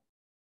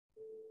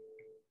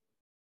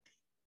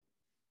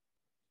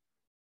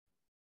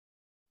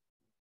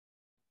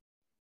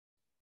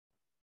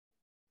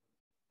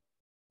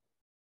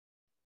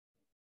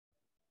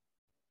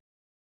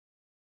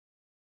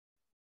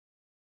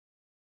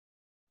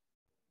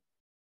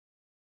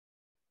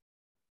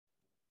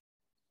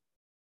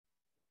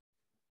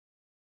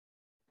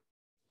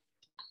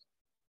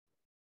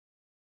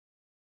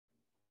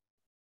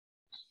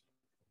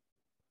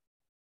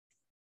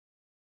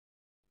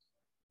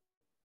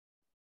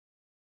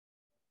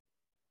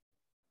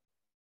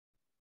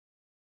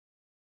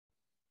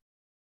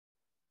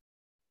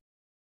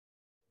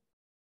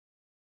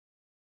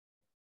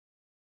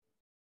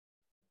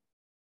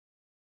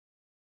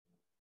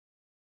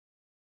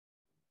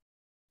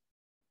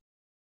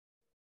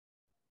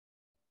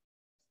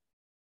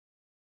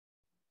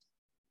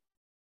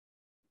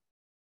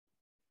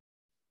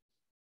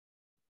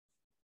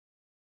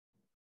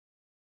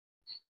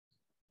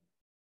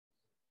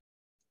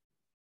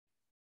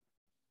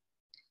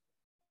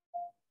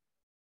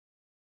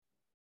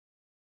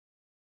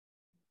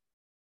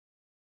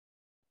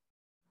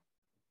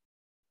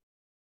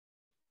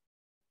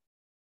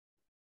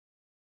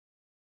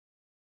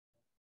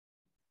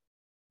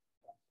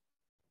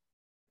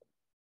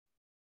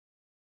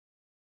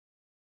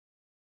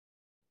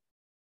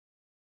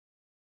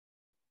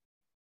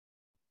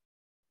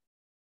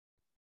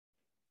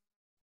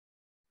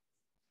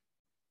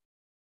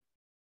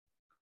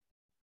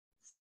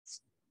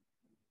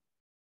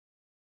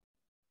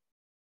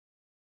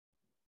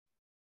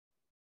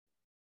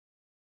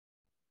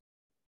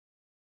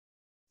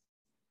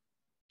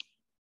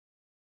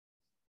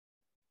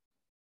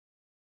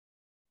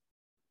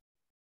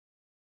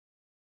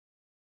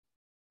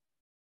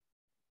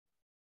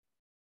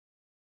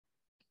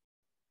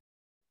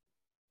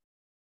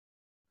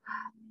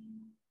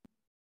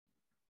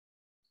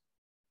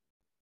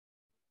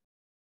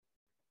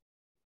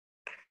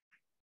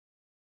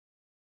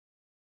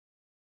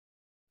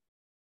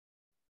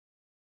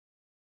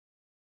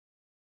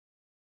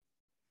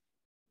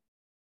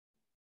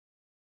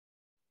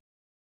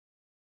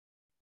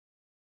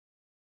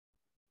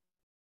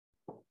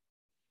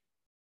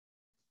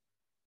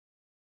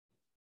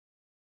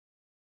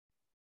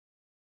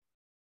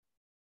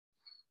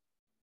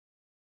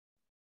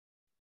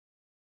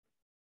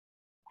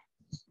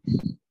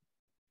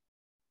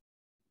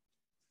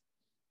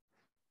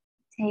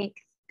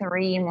 Take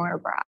 3 more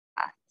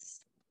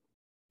breaths.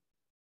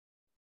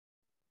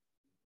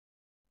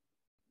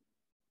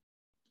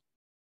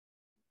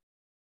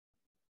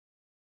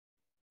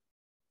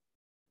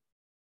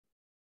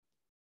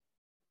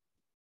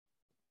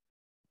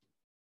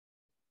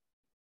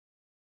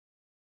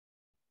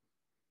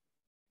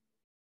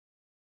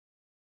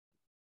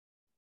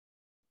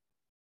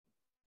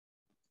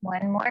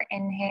 One more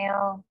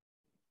inhale.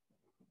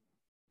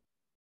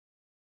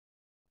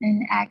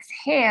 And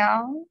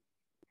exhale.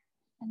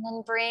 And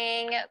then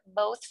bring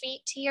both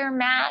feet to your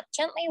mat.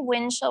 Gently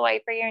windshield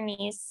wiper your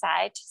knees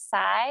side to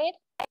side.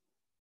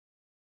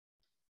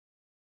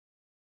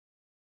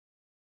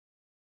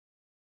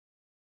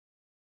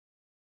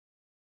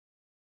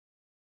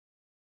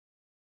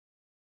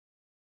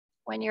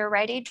 When you're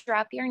ready,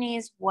 drop your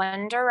knees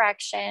one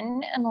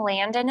direction and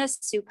land in a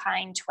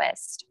supine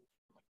twist.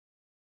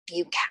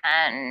 You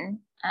can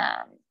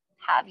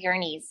have your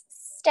knees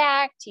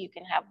stacked. You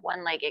can have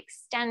one leg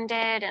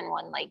extended and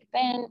one leg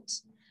bent.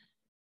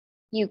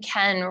 You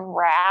can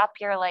wrap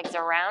your legs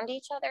around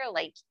each other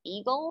like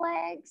eagle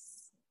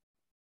legs.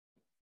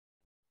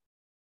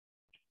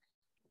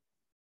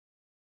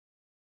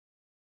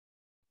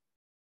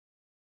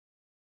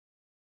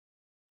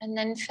 And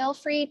then feel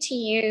free to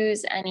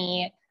use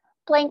any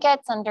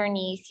blankets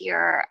underneath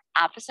your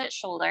opposite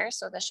shoulder,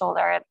 so the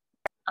shoulder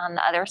on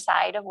the other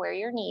side of where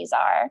your knees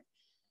are,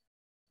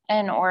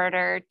 in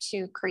order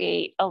to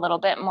create a little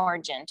bit more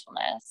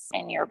gentleness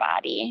in your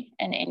body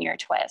and in your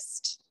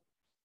twist.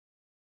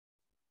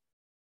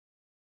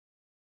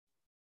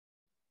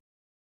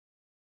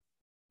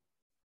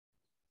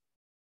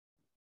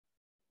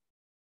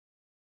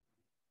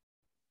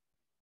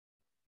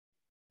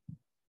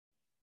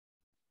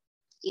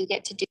 You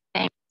get to do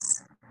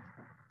things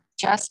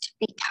just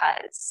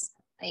because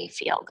they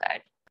feel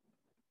good,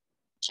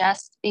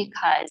 just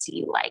because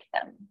you like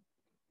them.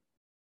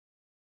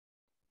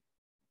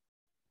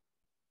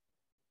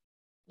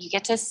 You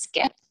get to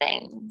skip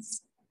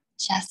things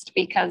just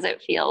because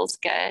it feels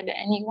good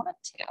and you want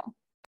to.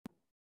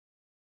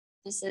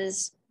 This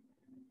is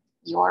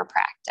your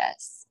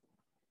practice.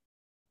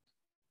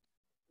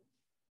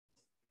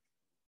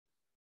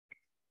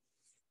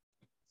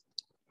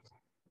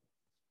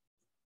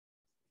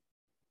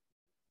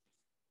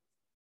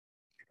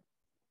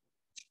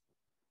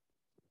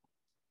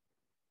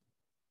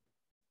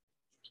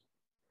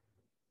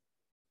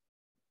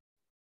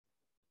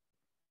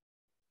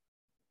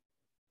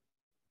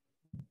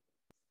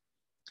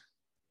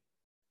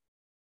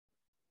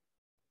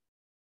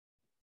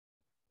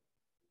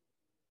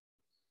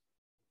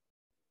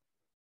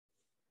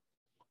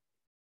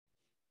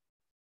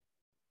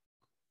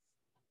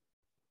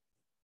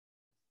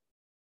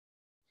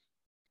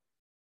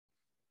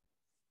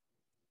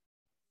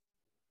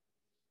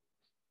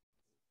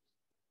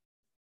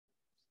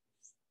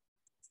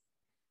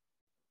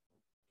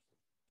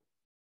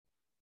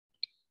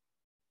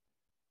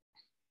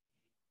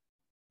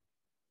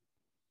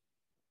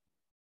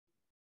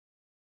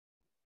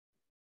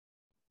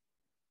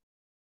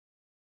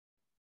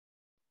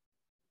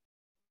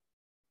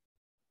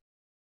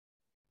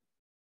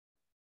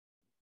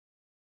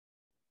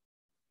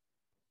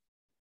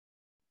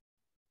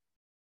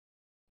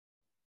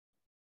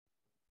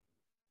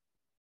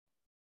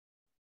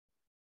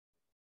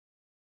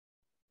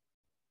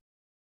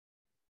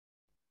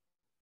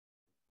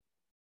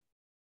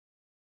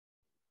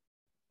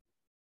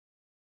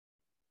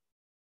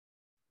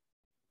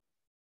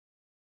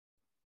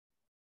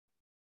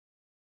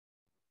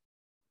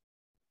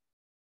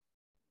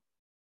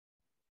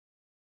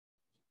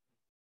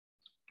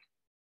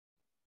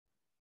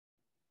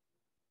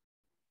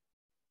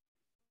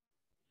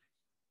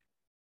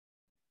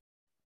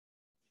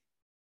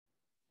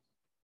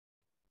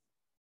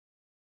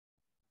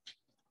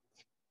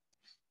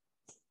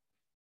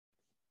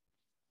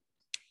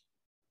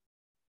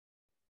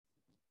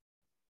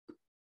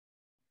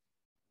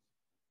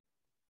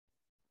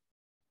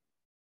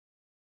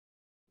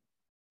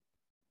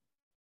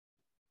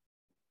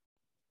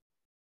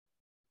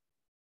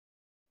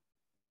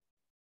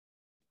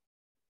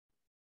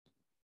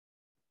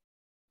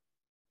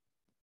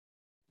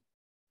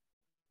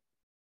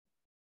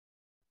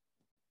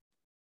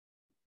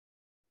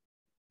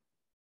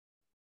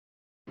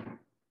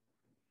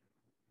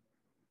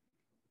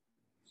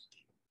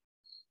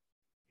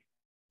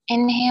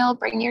 Inhale,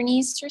 bring your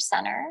knees to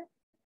center.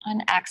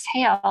 On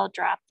exhale,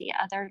 drop the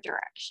other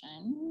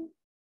direction.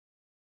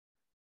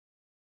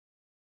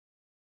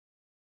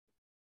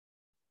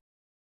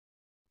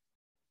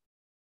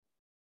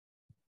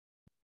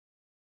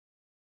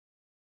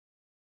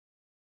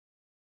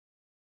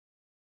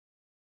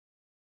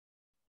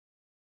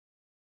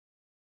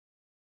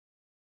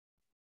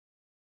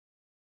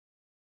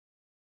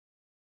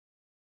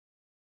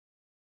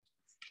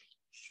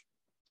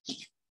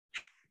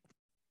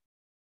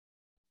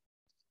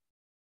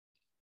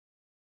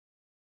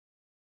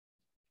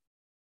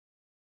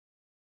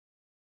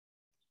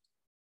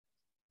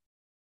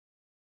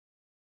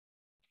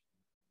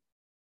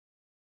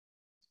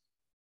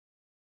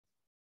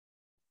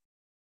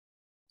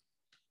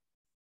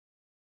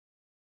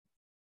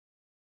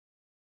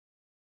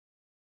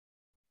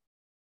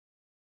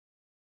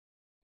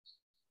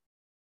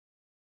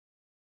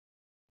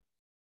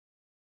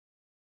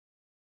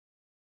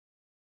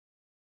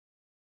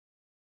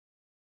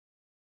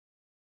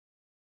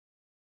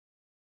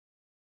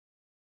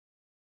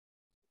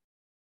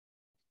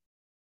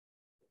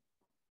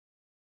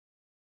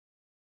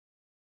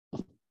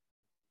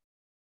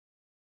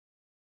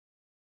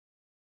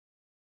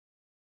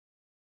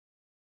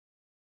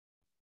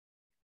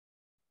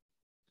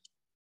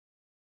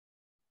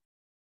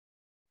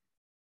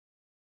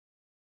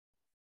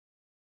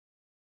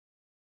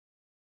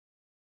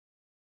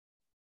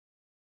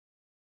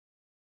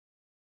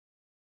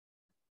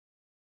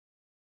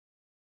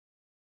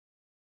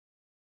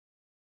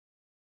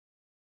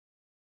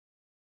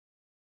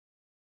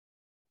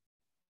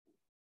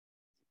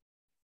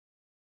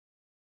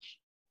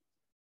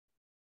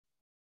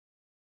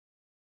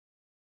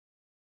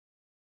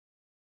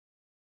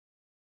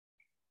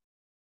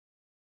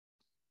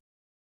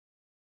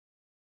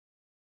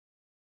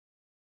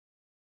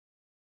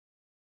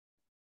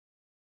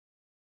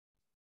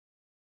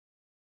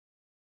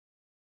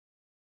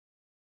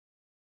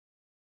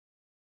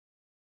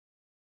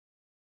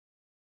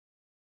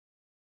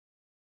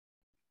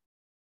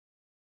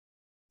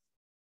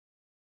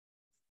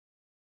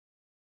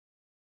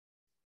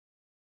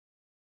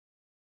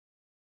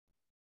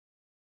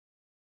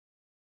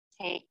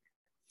 Take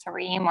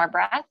 3 more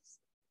breaths.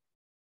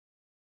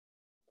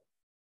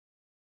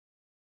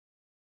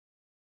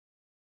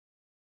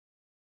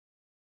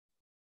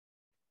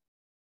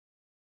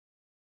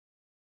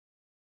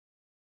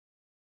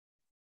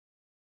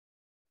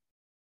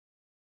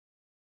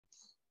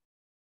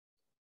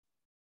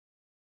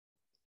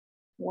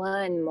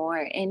 One more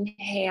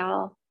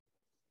inhale.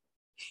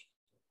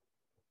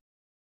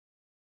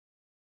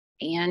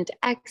 And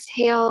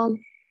exhale.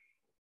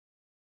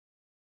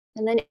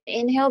 And then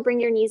inhale,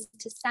 bring your knees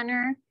to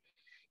center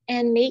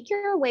and make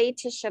your way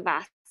to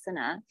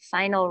Shavasana,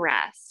 final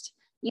rest.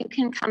 You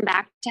can come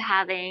back to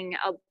having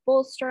a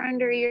bolster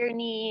under your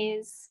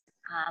knees,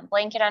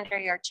 blanket under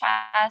your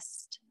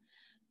chest.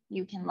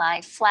 You can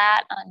lie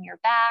flat on your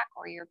back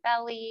or your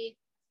belly,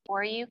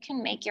 or you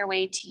can make your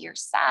way to your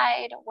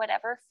side.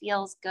 Whatever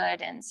feels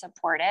good and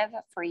supportive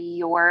for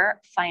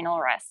your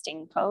final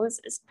resting pose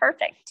is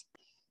perfect.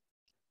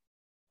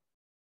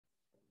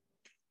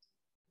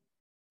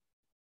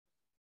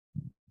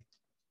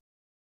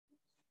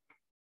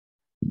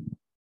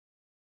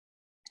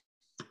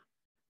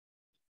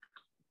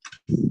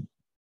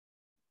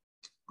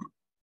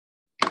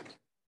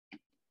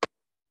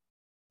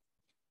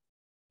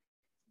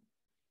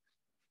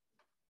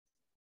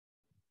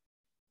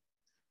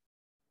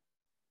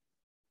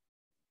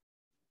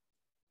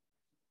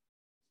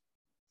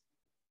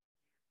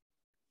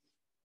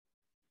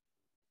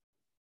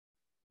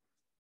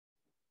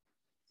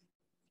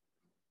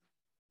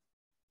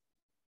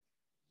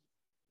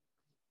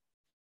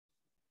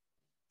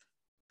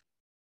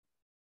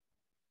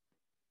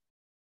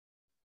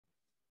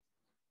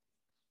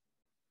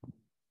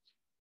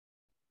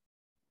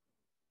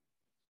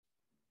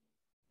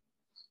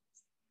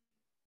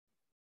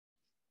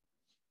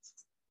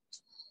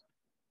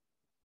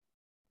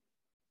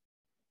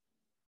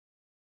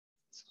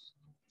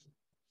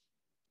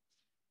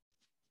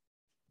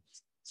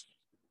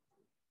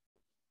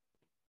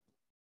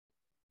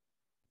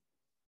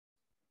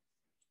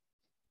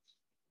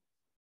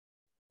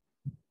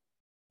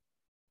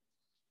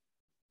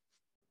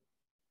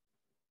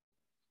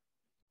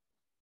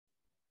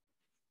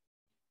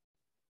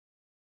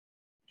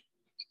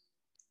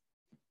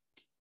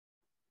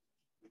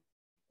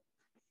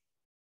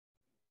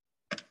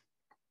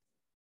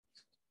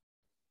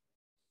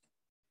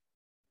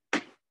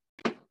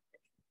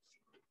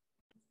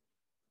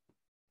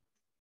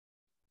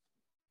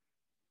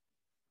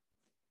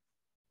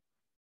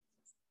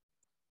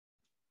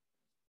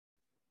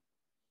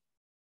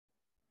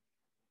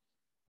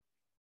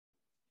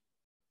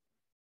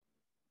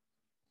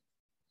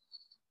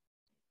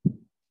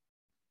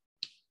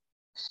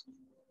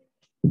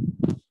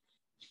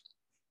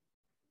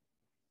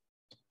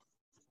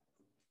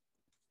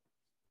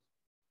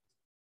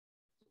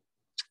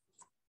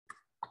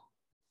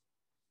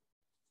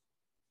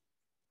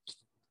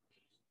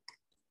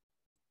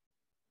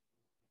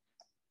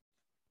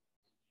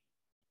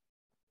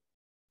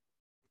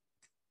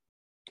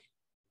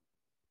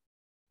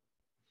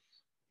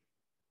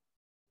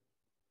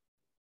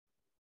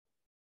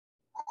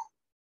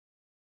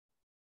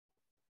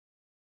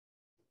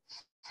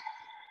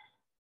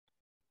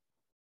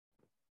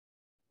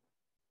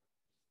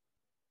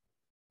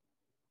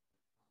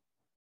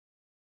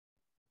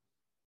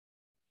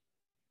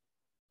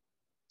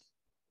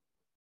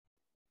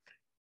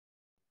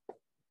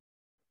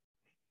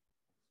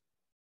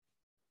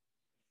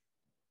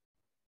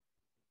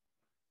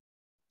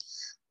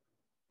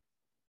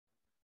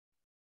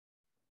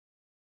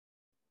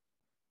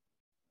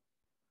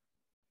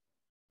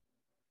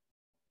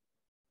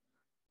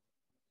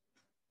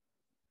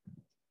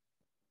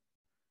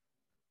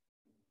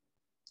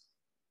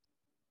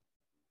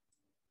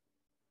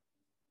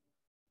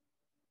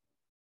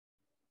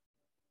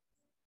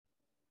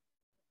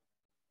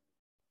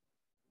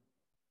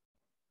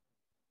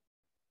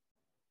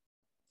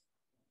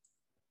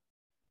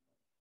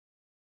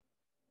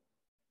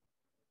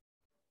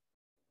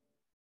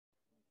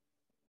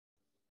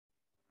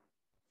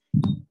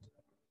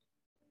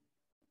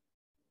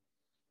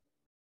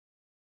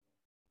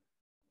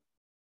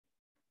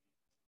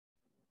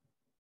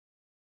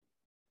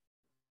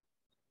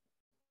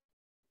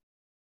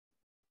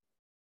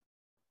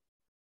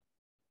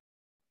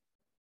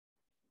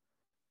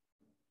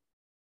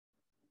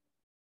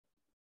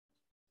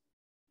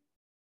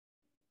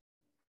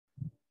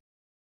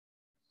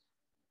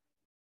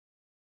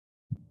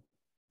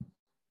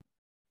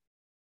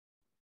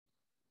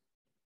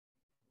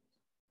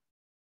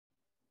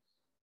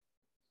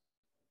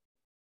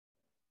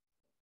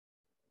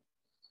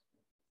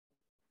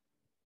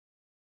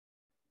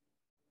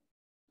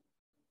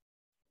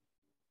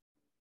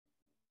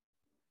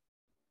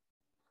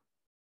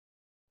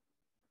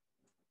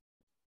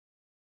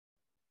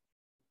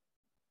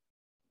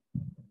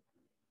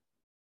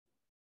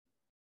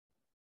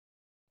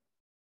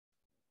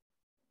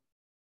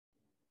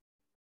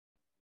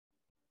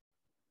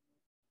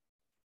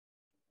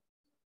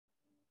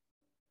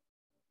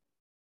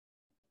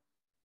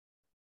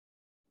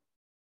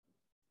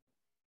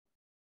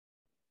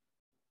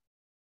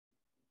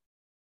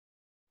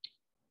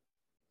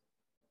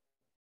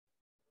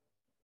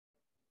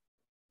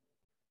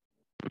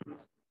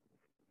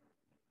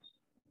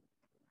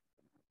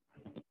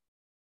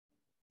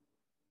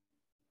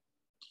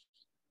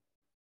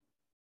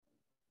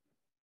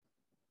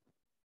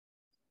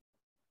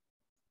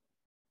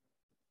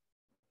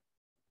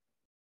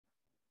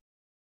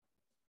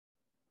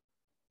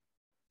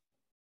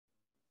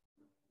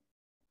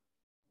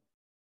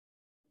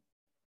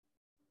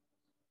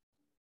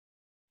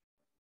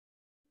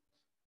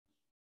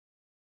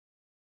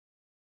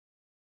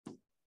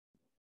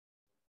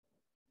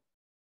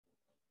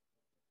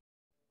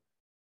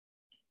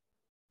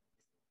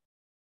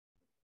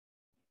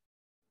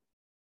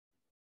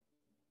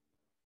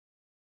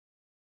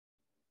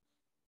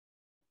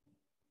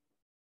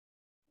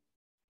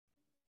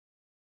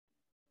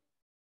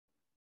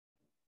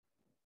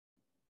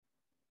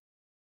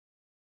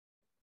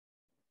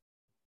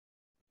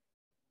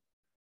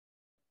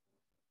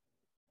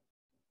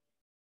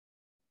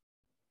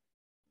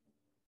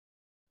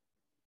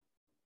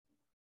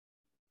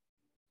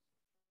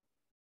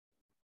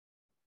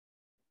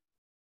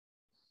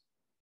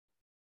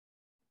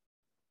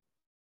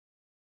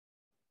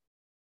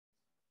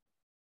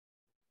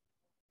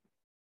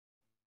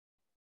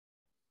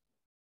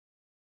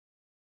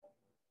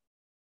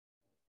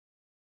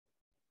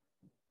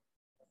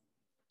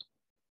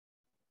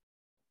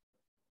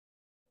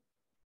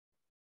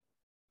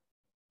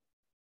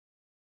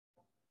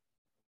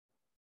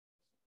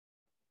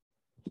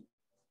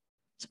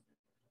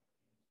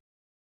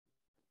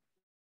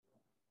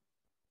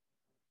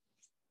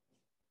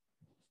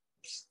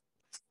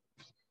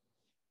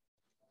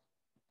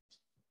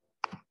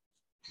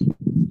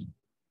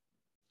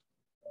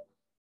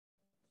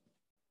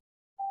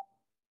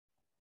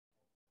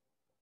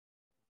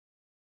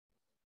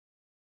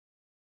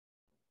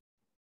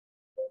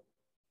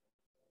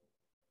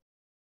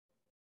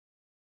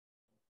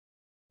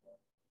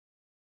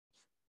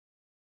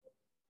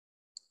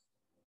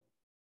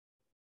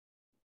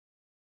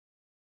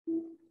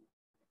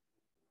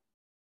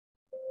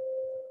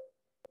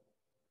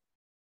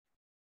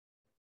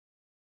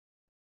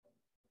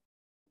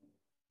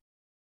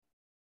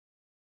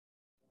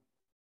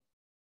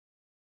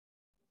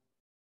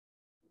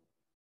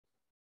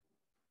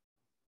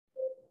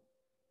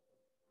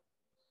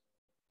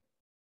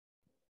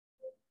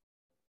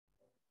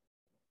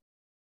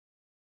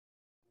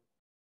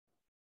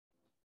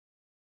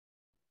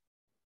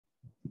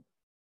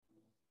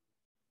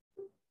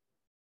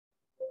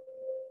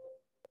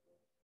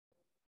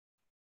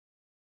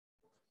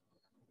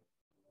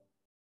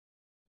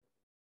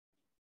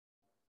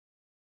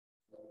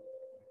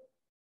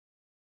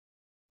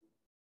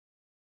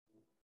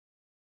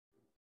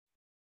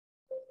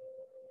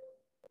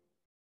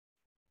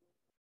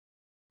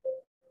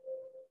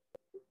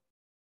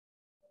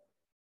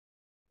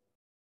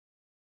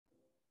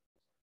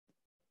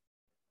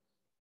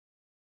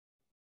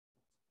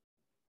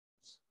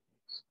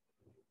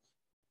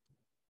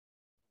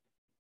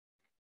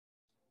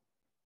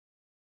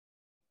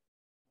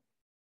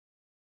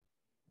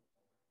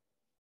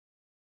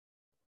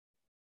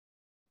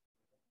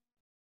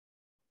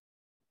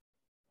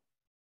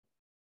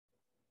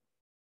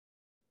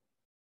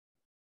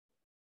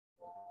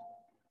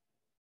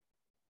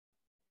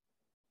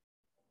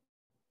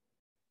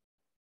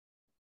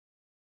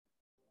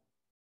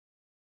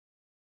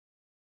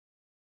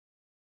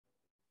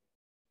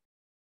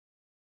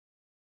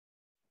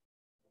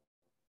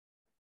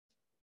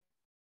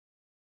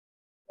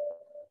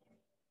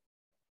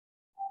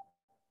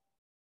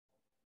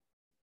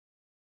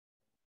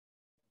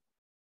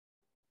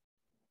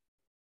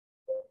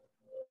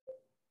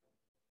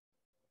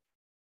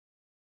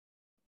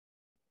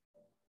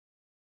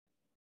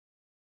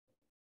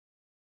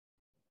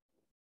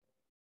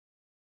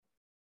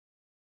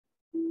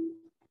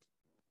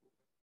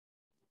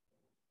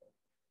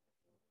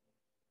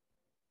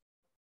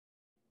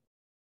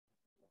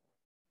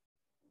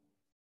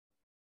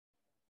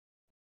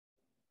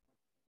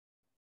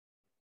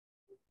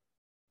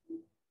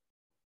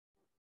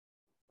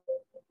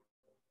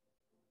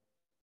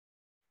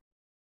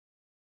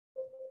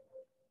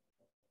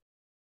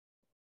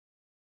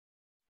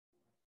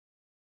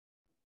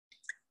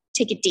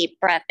 Take a deep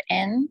breath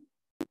in.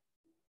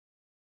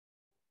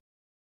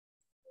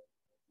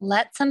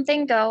 Let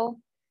something go.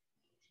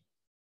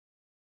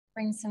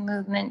 Bring some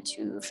movement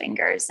to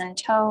fingers and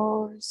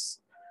toes.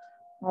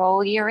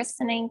 Roll your wrists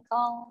and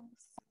ankles.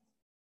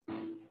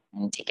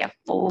 And take a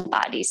full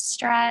body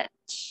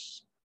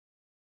stretch.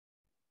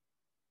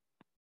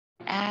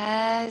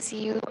 As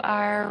you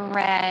are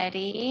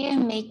ready,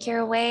 make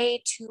your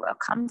way to a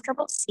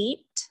comfortable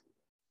seat.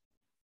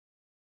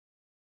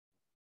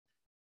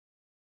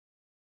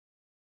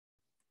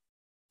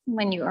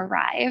 When you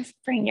arrive,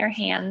 bring your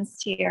hands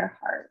to your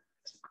heart.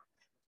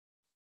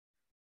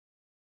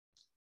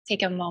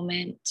 Take a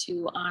moment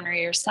to honor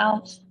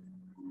yourself.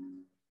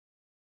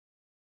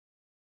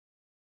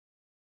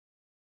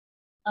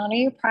 Honor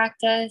your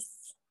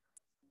practice.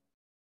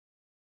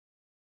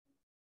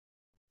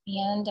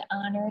 And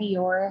honor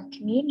your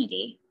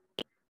community.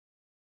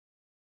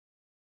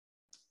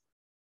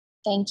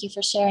 Thank you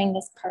for sharing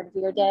this part of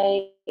your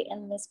day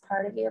and this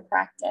part of your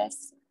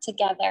practice.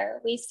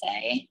 Together, we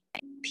say,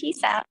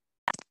 peace out.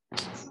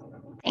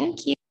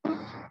 Thank you.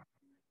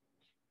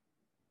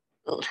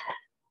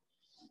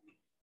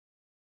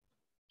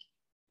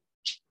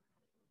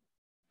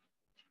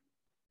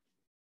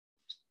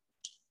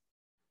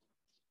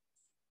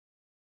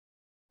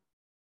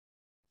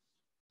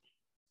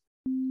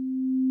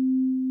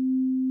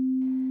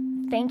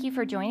 Thank you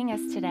for joining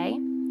us today.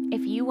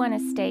 If you want to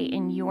stay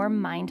in your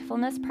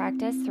mindfulness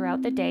practice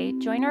throughout the day,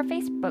 join our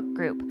Facebook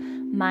group,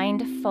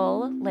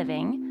 Mindful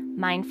Living,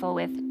 mindful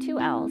with 2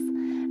 L's,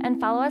 and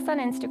follow us on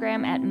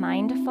Instagram at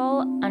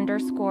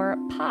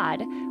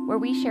mindful_pod, where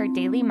we share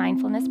daily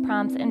mindfulness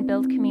prompts and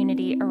build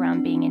community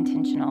around being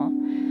intentional.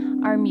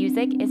 Our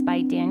music is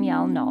by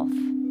Danielle Nolf.